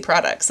 sexy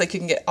products. Like, you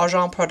can get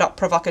Agent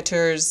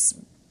Provocateur's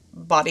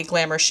Body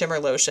Glamour Shimmer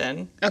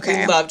Lotion.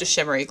 Okay. We loved a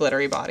shimmery,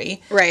 glittery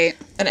body. Right.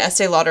 An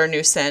Estee Lauder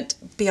new scent,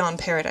 Beyond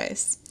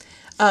Paradise.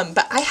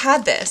 But I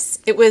had this.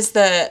 It was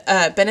the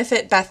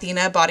Benefit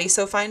Bathina Body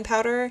So Fine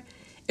powder.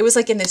 It was,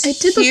 like, in this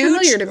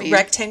huge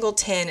rectangle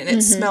tin, and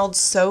it smelled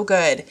so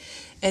good.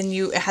 And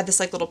it had this,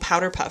 like, little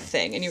powder puff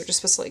thing, and you were just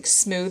supposed to, like,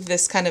 smooth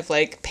this kind of,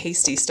 like,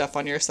 pasty stuff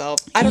on yourself.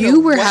 I don't know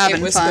what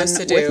it was supposed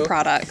to do. You were having fun with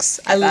products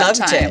I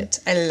loved it.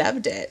 I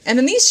loved it. And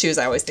then these shoes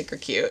I always think are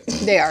cute.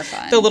 They are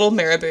fun. The little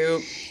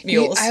Marabou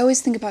mules. I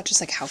always think about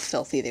just, like, how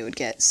filthy they would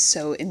get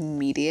so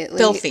immediately.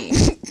 Filthy.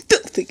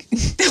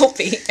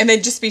 Filthy. And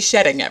they'd just be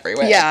shedding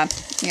everywhere. Yeah.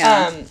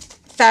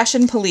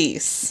 Fashion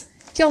Police.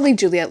 Y'all leave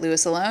Juliette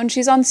Lewis alone.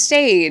 She's on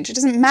stage. It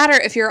doesn't matter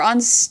if you're on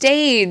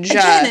stage.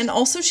 Again, and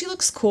also she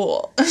looks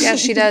cool. Yeah,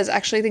 she does.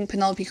 Actually, I think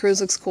Penelope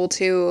Cruz looks cool,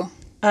 too.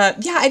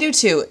 Yeah, I do,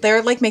 too.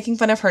 They're, like, making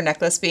fun of her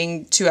necklace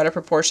being too out of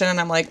proportion, and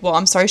I'm like, well,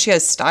 I'm sorry she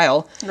has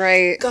style.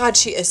 Right. God,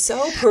 she is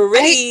so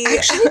pretty. I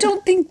actually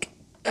don't think...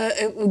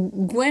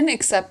 Gwen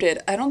accepted.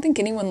 I don't think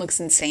anyone looks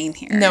insane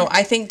here. No,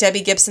 I think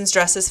Debbie Gibson's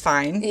dress is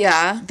fine.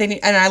 Yeah.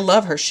 And I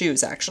love her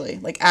shoes, actually.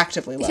 Like,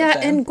 actively love them. Yeah,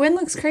 and Gwen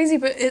looks crazy,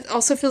 but it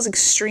also feels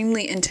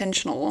extremely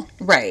intentional.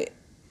 Right.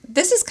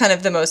 This is kind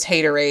of the most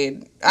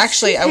haterade.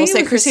 Actually, I will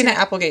say Christina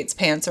Applegate's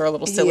pants are a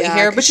little silly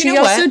here, but you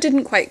know what? She also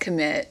didn't quite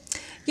commit.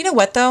 You know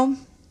what, though?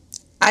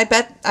 I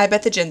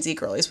bet the Gen Z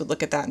girlies would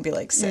look at that and be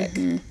like, sick.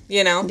 Mm-hmm.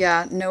 You know?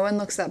 Yeah, no one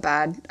looks that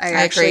bad. I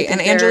agree. And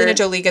Angelina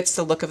Jolie gets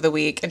the look of the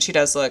week, and she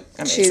does look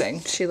amazing.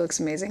 She looks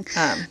amazing.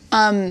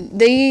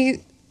 It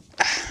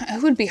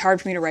would be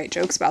hard for me to write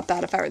jokes about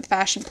that if I were the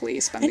fashion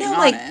police, if I'm being honest.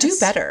 Like, do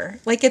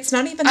better. Like, it's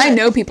not even I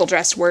know people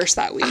dressed worse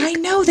that week. I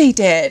know they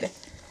did.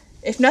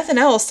 If nothing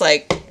else,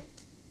 like, I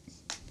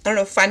don't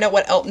know, find out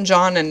what Elton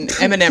John and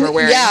Eminem are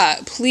wearing. Yeah,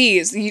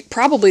 please.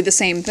 Probably the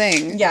same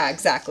thing. Yeah,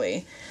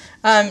 exactly.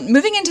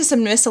 Moving into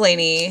some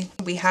miscellany,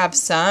 we have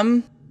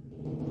some...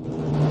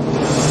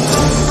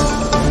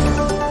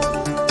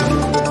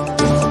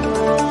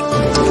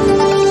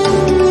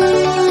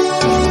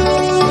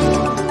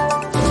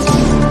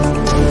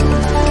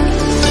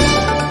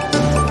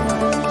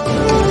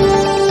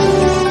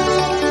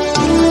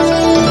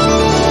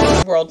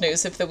 World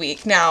news of the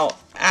week. Now,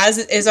 as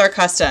is our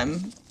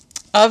custom,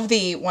 of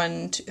the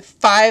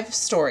 5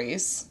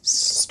 stories,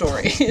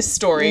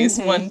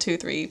 1, 2,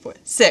 3, 4,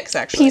 6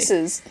 actually.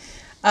 Pieces.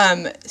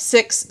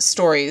 6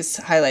 stories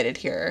highlighted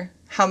here.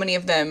 How many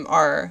of them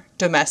are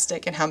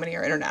domestic and how many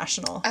are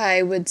international?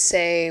 I would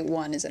say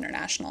 1 is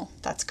international.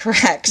 That's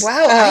correct.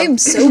 Wow, I am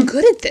so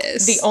good at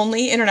this. The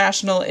only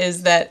international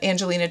is that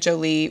Angelina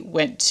Jolie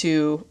went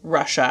to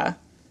Russia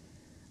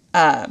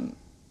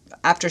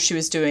after she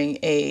was doing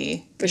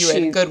a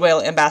UN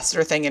Goodwill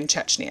ambassador thing in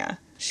Chechnya.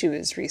 She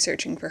was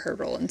researching for her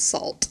role in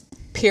Salt.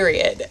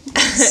 Period.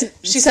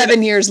 She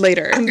 7 years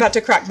later. I'm about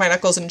to crack my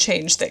knuckles and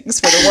change things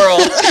for the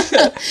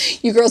world.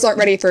 You girls aren't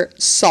ready for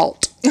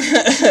Salt.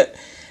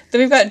 Then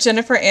we've got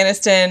Jennifer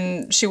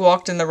Aniston. She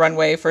walked in the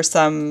runway for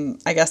some,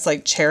 I guess,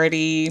 like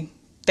charity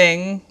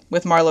thing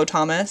with Marlo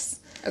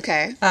Thomas.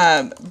 Okay.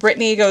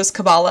 Brittany goes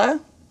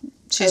Kabbalah.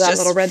 She's that just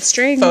little red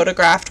string.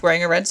 Photographed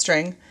wearing a red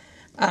string.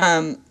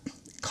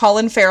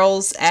 Colin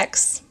Farrell's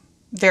ex,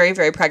 very,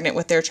 very pregnant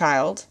with their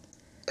child.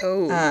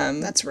 Oh,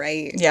 that's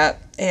right. Yeah,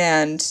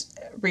 and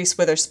Reese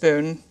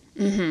Witherspoon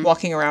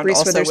walking around Reese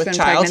also Witherspoon with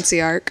child.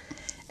 Pregnancy arc.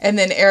 And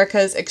then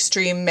Erica's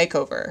extreme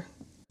makeover.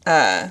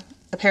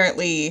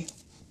 Apparently,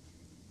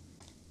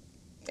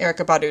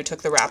 Erykah Badu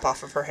took the wrap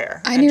off of her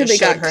hair. I nearly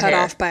got cut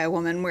off by a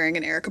woman wearing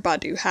an Erykah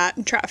Badu hat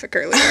in traffic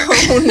earlier.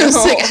 Oh, no. I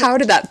was like, how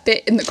did that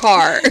fit in the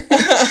car?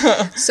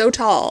 So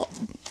tall.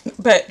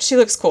 But she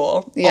looks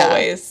cool,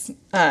 always.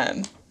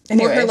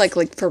 More her, like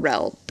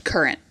Pharrell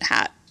current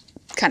hat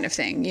kind of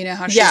thing. You know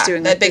how she's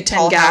doing that big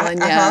 10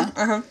 gallon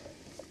hat?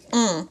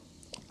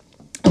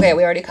 Okay,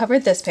 we already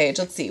covered this page.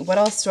 Let's see. What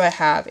else do I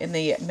have in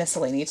the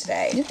miscellany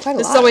today? This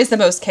is always the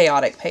most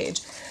chaotic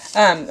page.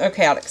 Or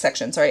chaotic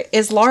section, sorry.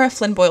 Is Laura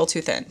Flynn Boyle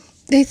too thin?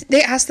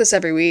 They ask this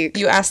every week.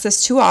 You ask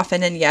this too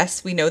often, and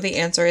yes, we know the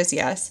answer is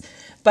yes.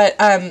 But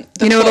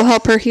what'll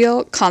help her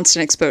heal?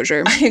 Constant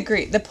exposure. I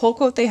agree. The pull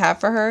quote they have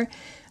for her,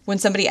 when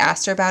somebody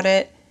asked her about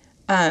it,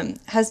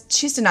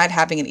 she's denied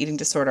having an eating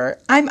disorder.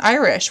 I'm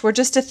Irish. We're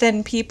just a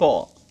thin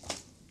people.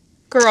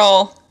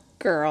 Girl.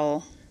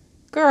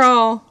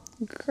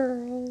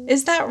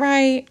 Is that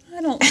right?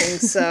 I don't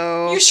think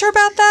so. You sure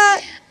about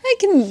that? I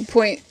can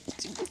point.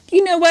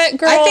 You know what,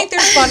 girl? I think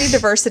there's body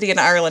diversity in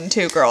Ireland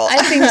too, girl.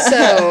 I think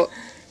so.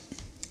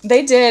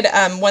 They did,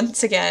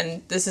 once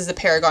again, this is a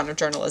paragon of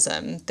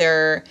journalism.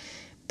 Their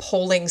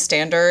polling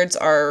standards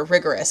are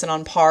rigorous and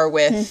on par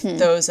with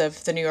those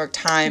of the New York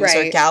Times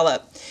or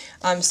Gallup.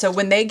 So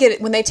when they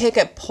take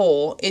a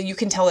poll, you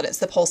can tell that it's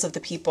the pulse of the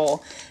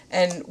people.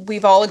 And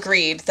we've all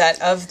agreed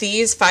that of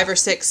these 5 or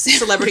 6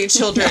 celebrity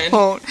children,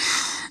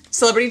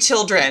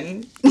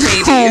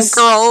 babies.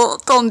 Oh,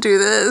 girl, don't do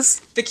this.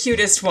 The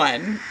cutest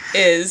one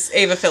is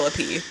Ava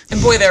Philippi.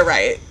 And boy, they're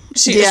right.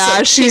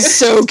 She's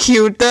so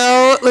cute,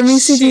 though. Let me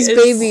see these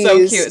babies.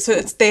 So cute.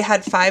 So they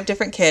had 5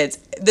 different kids.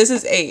 This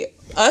is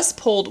us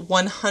polled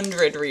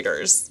 100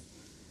 readers.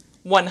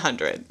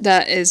 100.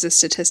 That is a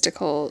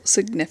statistical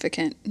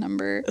significant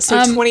number.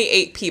 So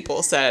 28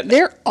 people said.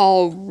 They're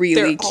all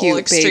really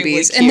cute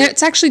babies. Cute. And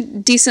it's actually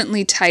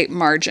decently tight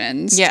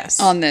margins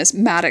on this.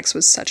 Maddox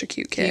was such a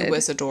cute kid. He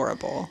was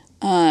adorable.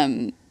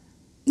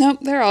 Nope,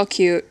 they're all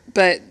cute.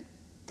 But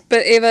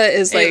Ava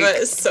is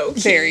so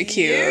cute. Very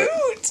cute.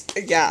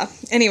 Yeah.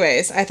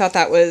 Anyways, I thought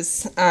that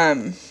was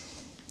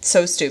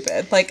so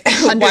stupid.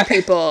 100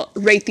 people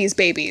rate these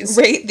babies.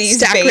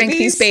 Stack rank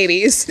these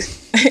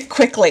babies.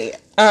 Quickly.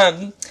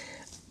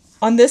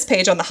 On this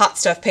page, on the hot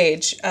stuff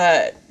page,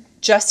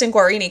 Justin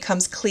Guarini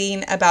comes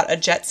clean about a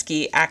jet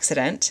ski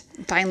accident.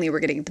 Finally, we're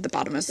getting to the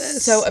bottom of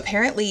this. So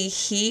apparently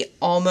he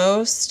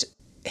almost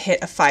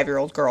hit a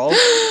 5-year-old girl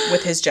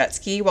with his jet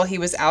ski while he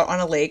was out on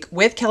a lake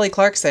with Kelly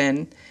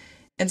Clarkson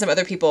and some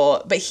other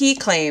people. But he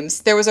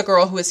claims there was a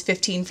girl who was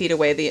 15 feet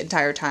away the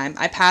entire time.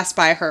 I passed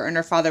by her and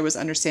her father was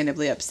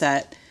understandably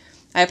upset.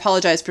 I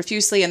apologized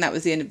profusely and that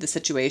was the end of the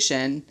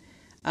situation.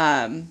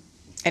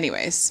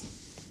 Anyways,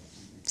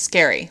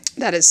 scary.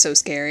 That is so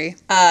scary.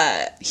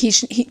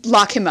 He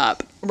lock him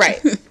up.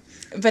 Right.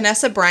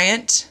 Vanessa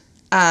Bryant.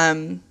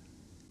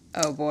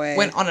 Oh boy.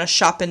 Went on a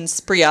shopping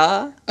spree.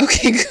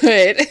 Okay,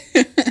 good.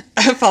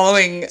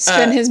 Following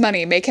spend his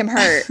money, make him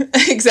hurt.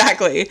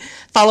 Exactly.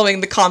 Following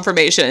the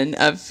confirmation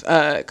of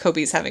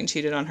Kobe's having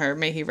cheated on her,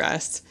 may he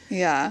rest.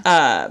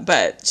 Yeah.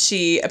 But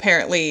she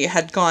apparently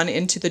had gone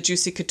into the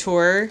Juicy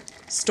Couture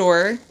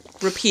store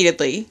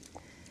repeatedly.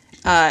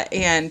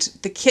 And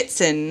the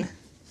Kitson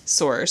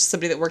source,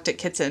 somebody that worked at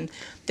Kitson,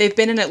 they've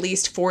been in at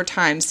least 4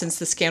 times since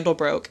the scandal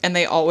broke, and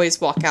they always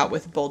walk out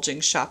with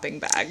bulging shopping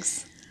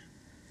bags.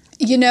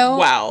 You know...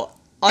 Wow.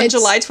 On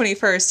July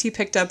 21st, he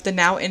picked up the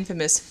now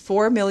infamous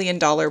 $4 million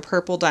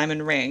purple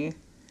diamond ring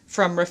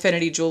from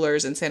Raffinity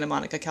Jewelers in Santa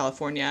Monica,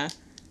 California.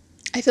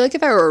 I feel like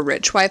if I were a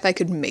rich wife, I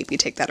could maybe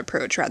take that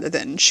approach rather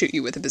than shoot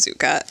you with a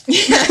bazooka.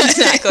 Yeah,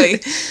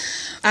 exactly.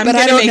 But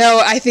I don't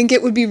know. I think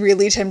it would be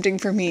really tempting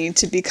for me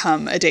to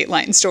become a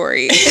Dateline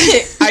story.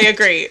 I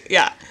agree.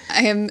 Yeah.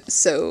 I am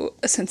so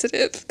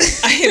sensitive.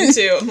 I am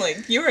too. I'm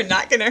like, you are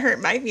not going to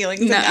hurt my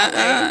feelings in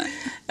that way.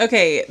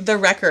 Okay, The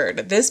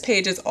Record. This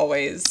page is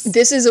always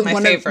this is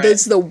my favorite.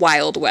 This is the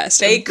Wild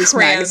West of this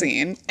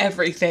magazine.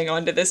 Everything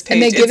onto this page.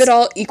 And they give it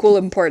all equal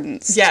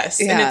importance.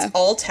 Yes, yeah. And it's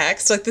all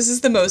text. This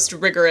is the most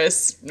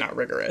rigorous, not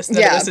rigorous.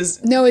 It's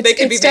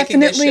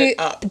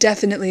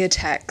definitely a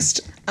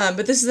text.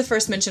 But this is the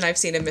first mention I've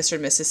seen of Mr.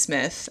 and Mrs.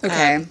 Smith.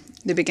 Okay,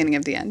 the beginning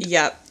of the end.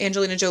 Yep.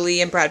 Angelina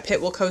Jolie and Brad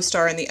Pitt will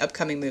co-star in the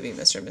upcoming movie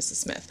Mr. and Mrs.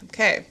 Smith.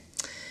 Okay.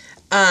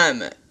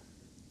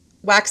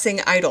 Waxing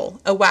Idol.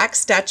 A wax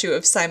statue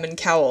of Simon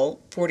Cowell,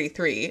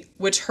 43,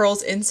 which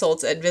hurls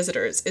insults at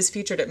visitors, is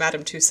featured at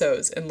Madame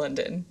Tussauds in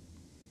London.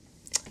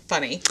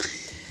 Funny.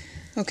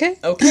 Okay.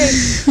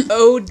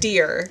 Oh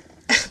dear.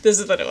 This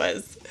is what it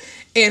was.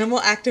 Animal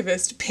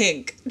activist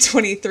Pink,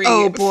 23,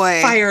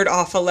 fired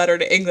off a letter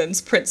to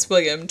England's Prince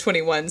William,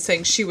 21,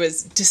 saying she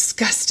was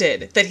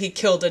disgusted that he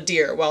killed a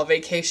deer while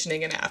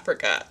vacationing in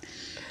Africa.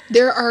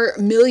 There are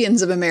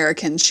millions of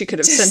Americans she could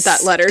have sent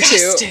that letter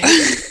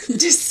to.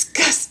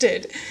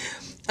 Disgusted.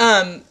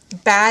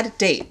 Bad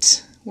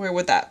Date. Where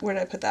did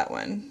I put that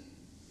one?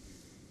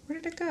 Where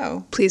did it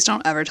go? Please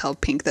don't ever tell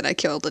Pink that I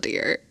killed a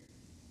deer.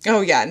 Oh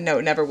yeah, no,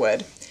 never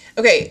would.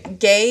 Okay,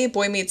 gay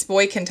Boy Meets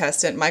Boy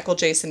contestant Michael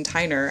Jason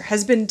Tyner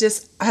has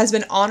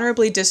been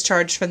honorably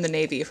discharged from the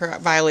Navy for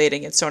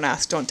violating its don't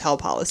ask, don't tell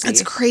policy.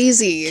 That's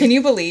crazy. Can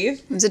you believe?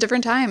 It was a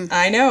different time.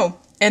 I know.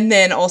 And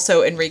then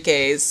also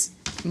Enrique's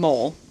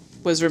mole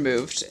was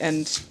removed,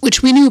 and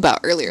which we knew about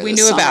earlier.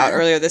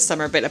 Earlier this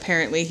summer, but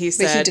apparently he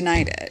said, but he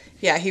denied it.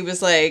 Yeah, he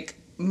was like,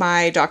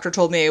 my doctor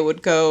told me it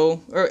would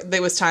go, or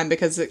it was time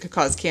because it could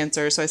cause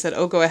cancer. So I said,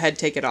 oh, go ahead,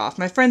 take it off.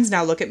 My friends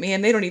now look at me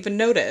and they don't even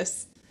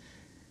notice.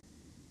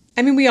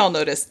 I mean, we all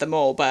noticed the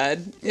mole,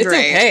 bud. It's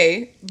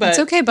okay. But, it's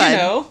okay, bud. You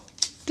know,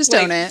 just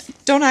own it.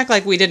 Don't act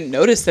like we didn't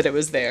notice that it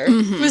was there.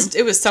 Mm-hmm.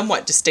 It was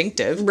somewhat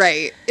distinctive.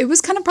 Right. It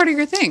was kind of part of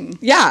your thing.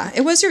 Yeah,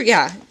 it was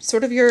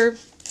sort of your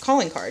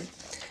calling card.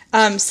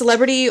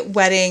 Celebrity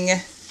wedding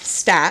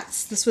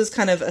stats. This was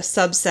kind of a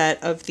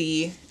subset of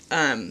the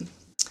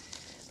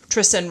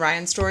Trista and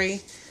Ryan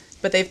story,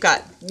 but they've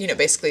got,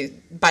 basically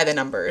by the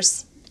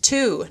numbers.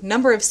 2,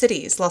 number of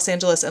cities, Los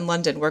Angeles and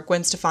London, where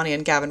Gwen Stefani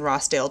and Gavin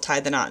Rossdale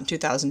tied the knot in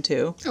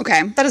 2002.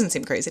 Okay. That doesn't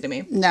seem crazy to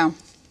me. No,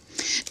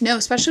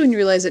 especially when you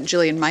realize that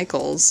Jillian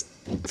Michaels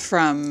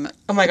from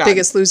Oh my God.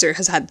 Biggest Loser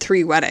has had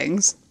 3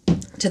 weddings.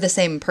 To the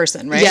same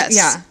person, right?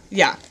 Yes.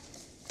 Yeah.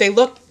 They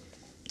look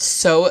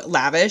so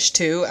lavish,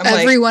 too.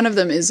 Every one of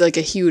them is like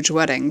a huge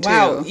wedding, too.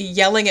 Wow,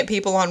 yelling at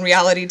people on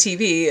reality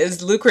TV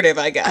is lucrative,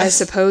 I guess. I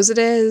suppose it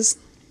is.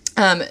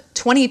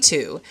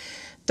 22.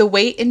 The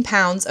weight in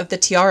pounds of the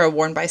tiara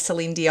worn by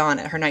Celine Dion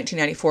at her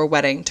 1994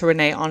 wedding to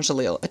Renee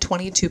Angelil, a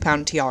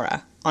 22-pound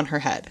tiara on her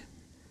head.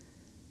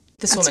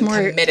 This woman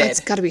committed. It's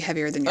got to be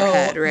heavier than your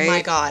head, right? Oh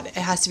my God, it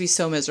has to be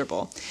so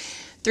miserable.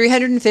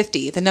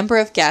 350, the number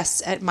of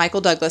guests at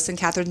Michael Douglas and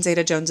Catherine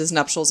Zeta-Jones's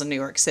nuptials in New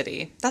York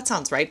City. That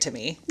sounds right to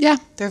me. Yeah.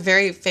 They're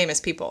very famous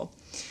people.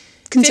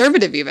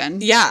 Conservative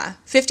even. Yeah.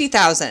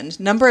 50,000,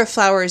 number of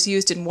flowers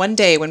used in one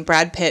day when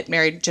Brad Pitt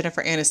married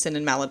Jennifer Aniston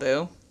in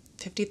Malibu.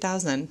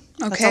 50,000.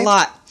 Okay. That's a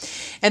lot.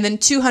 And then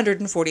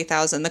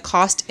 240,000, the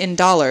cost in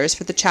dollars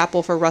for the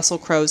chapel for Russell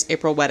Crowe's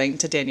April wedding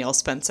to Danielle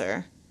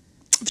Spencer.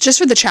 Just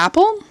for the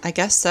chapel? I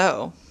guess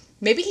so.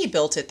 Maybe he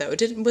built it though.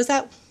 Was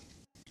that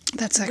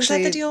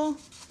the deal?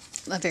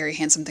 A very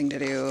handsome thing to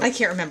do. I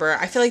can't remember.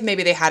 I feel like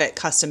maybe they had it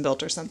custom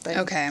built or something.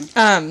 Okay.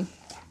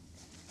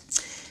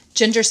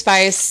 Ginger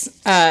Spice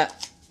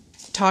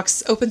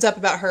opens up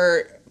about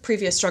her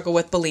previous struggle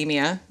with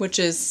bulimia, which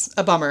is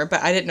a bummer,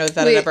 but I didn't know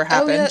that it ever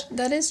happened. Oh,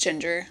 that is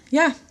Ginger.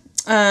 Yeah.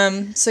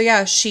 So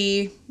yeah,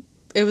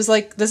 it was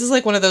like, this is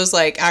like one of those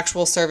like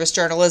actual service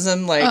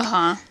journalism,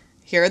 like,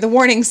 here are the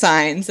warning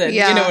signs and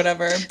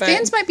whatever. But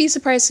fans might be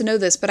surprised to know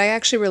this, but I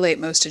actually relate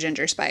most to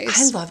Ginger Spice.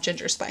 I love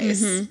Ginger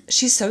Spice. Mm-hmm.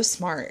 She's so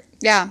smart.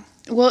 Yeah.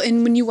 Well,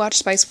 and when you watch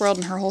Spice World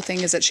and her whole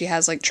thing is that she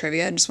has like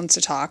trivia and just wants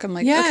to talk, I'm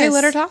like, okay,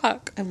 let her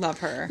talk. I love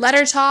her. Let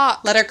her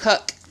talk. Let her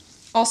cook.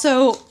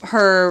 Also,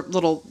 her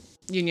little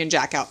Union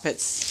Jack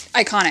outfits.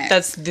 Iconic.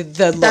 That's the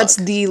look. That's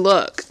the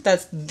look.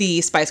 That's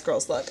the Spice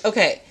Girls look.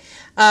 Okay.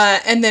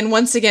 And then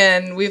once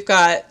again, we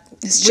got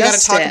to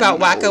talk about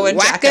Wacko and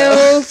Jacko.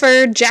 Wacko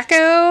for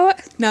Jacko.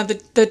 Now,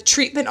 the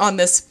treatment on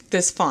this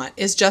font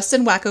is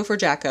Justin Wacko for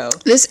Jacko.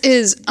 This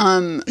is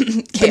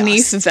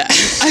beneath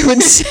that, I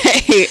would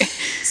say.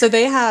 So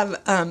they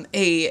have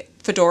a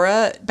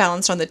fedora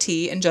balanced on the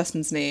T in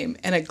Justin's name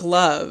and a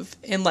glove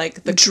in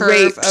like the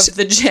curve of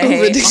the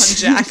J on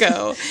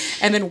Jacko.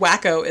 And then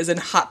Wacko is in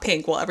hot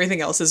pink while everything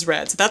else is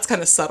red. So that's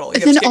kind of subtle.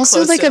 And then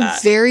also like a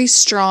very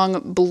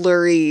strong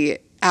blurry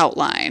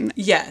outline.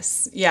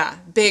 Yes. Yeah.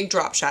 Big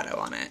drop shadow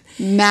on it.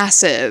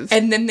 Massive.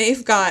 And then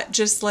they've got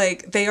just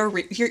like, they are,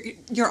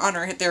 Your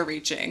Honor, they're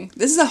reaching.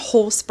 This is a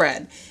whole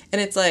spread.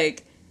 And it's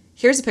like,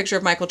 here's a picture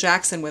of Michael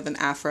Jackson with an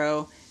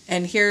afro.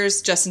 And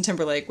here's Justin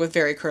Timberlake with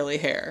very curly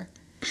hair.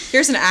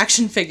 Here's an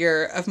action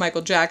figure of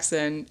Michael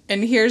Jackson.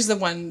 And here's the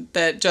one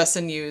that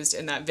Justin used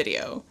in that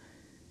video.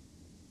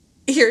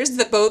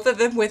 Here's both of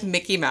them with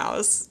Mickey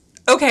Mouse.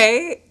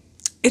 Okay.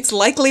 It's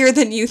likelier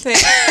than you think.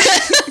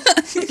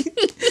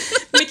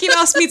 Mickey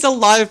Mouse meets a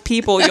lot of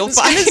people, you'll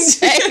find.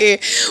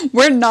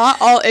 We're not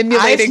all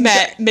emulating. I've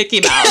met Mickey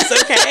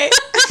Mouse, okay?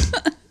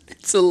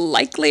 It's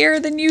likelier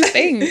than you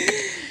think.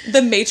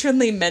 The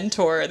matronly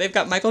mentor. They've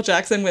got Michael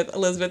Jackson with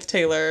Elizabeth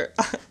Taylor.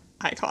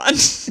 Icon.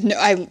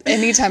 No,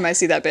 anytime I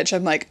see that bitch,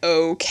 I'm like,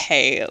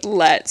 okay,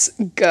 let's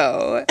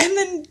go. And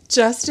then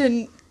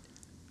Justin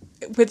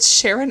with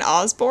Sharon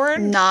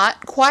Osbourne.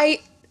 Not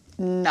quite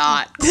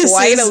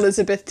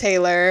Elizabeth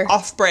Taylor.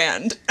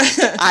 Off-brand.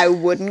 I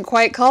wouldn't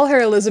quite call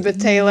her Elizabeth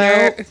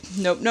Taylor.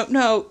 Nope.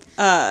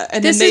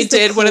 And then they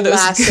did one of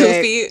those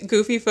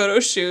goofy photo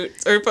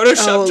shoots or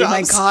Photoshop jobs. Oh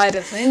my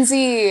God,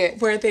 Lindsay.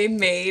 Where they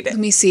made... Let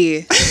me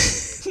see.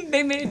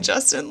 They made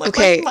Justin look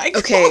like Michael.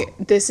 Okay,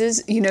 this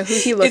is, you know who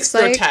he looks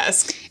like? It's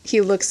grotesque. He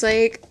looks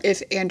like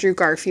if Andrew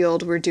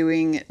Garfield were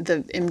doing the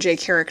MJ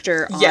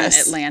character on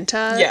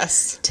Atlanta.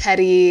 Yes.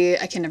 Teddy,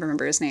 I can never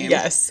remember his name.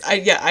 Yes.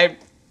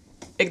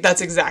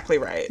 That's exactly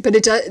right. But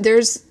it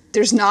does.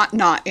 There's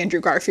not Andrew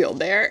Garfield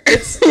there.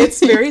 It's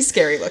very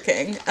scary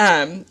looking.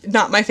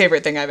 Not my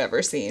favorite thing I've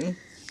ever seen.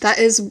 That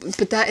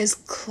is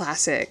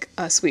classic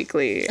Us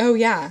Weekly. Oh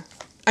yeah.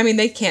 I mean,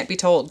 they can't be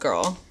told,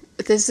 girl.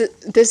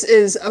 This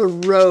is a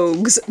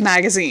rogues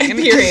magazine.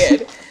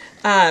 Period.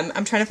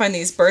 I'm trying to find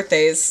these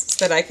birthdays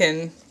so that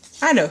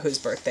I know whose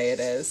birthday it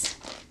is.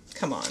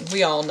 Come on.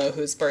 We all know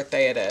whose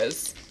birthday it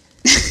is.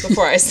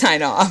 Before I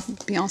sign off.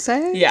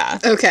 Beyonce? Yeah.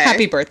 Okay.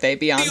 Happy birthday,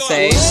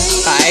 Beyonce.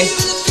 Bye.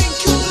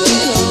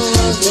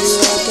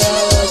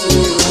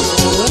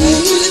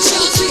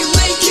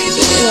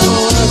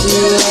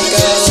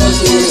 Like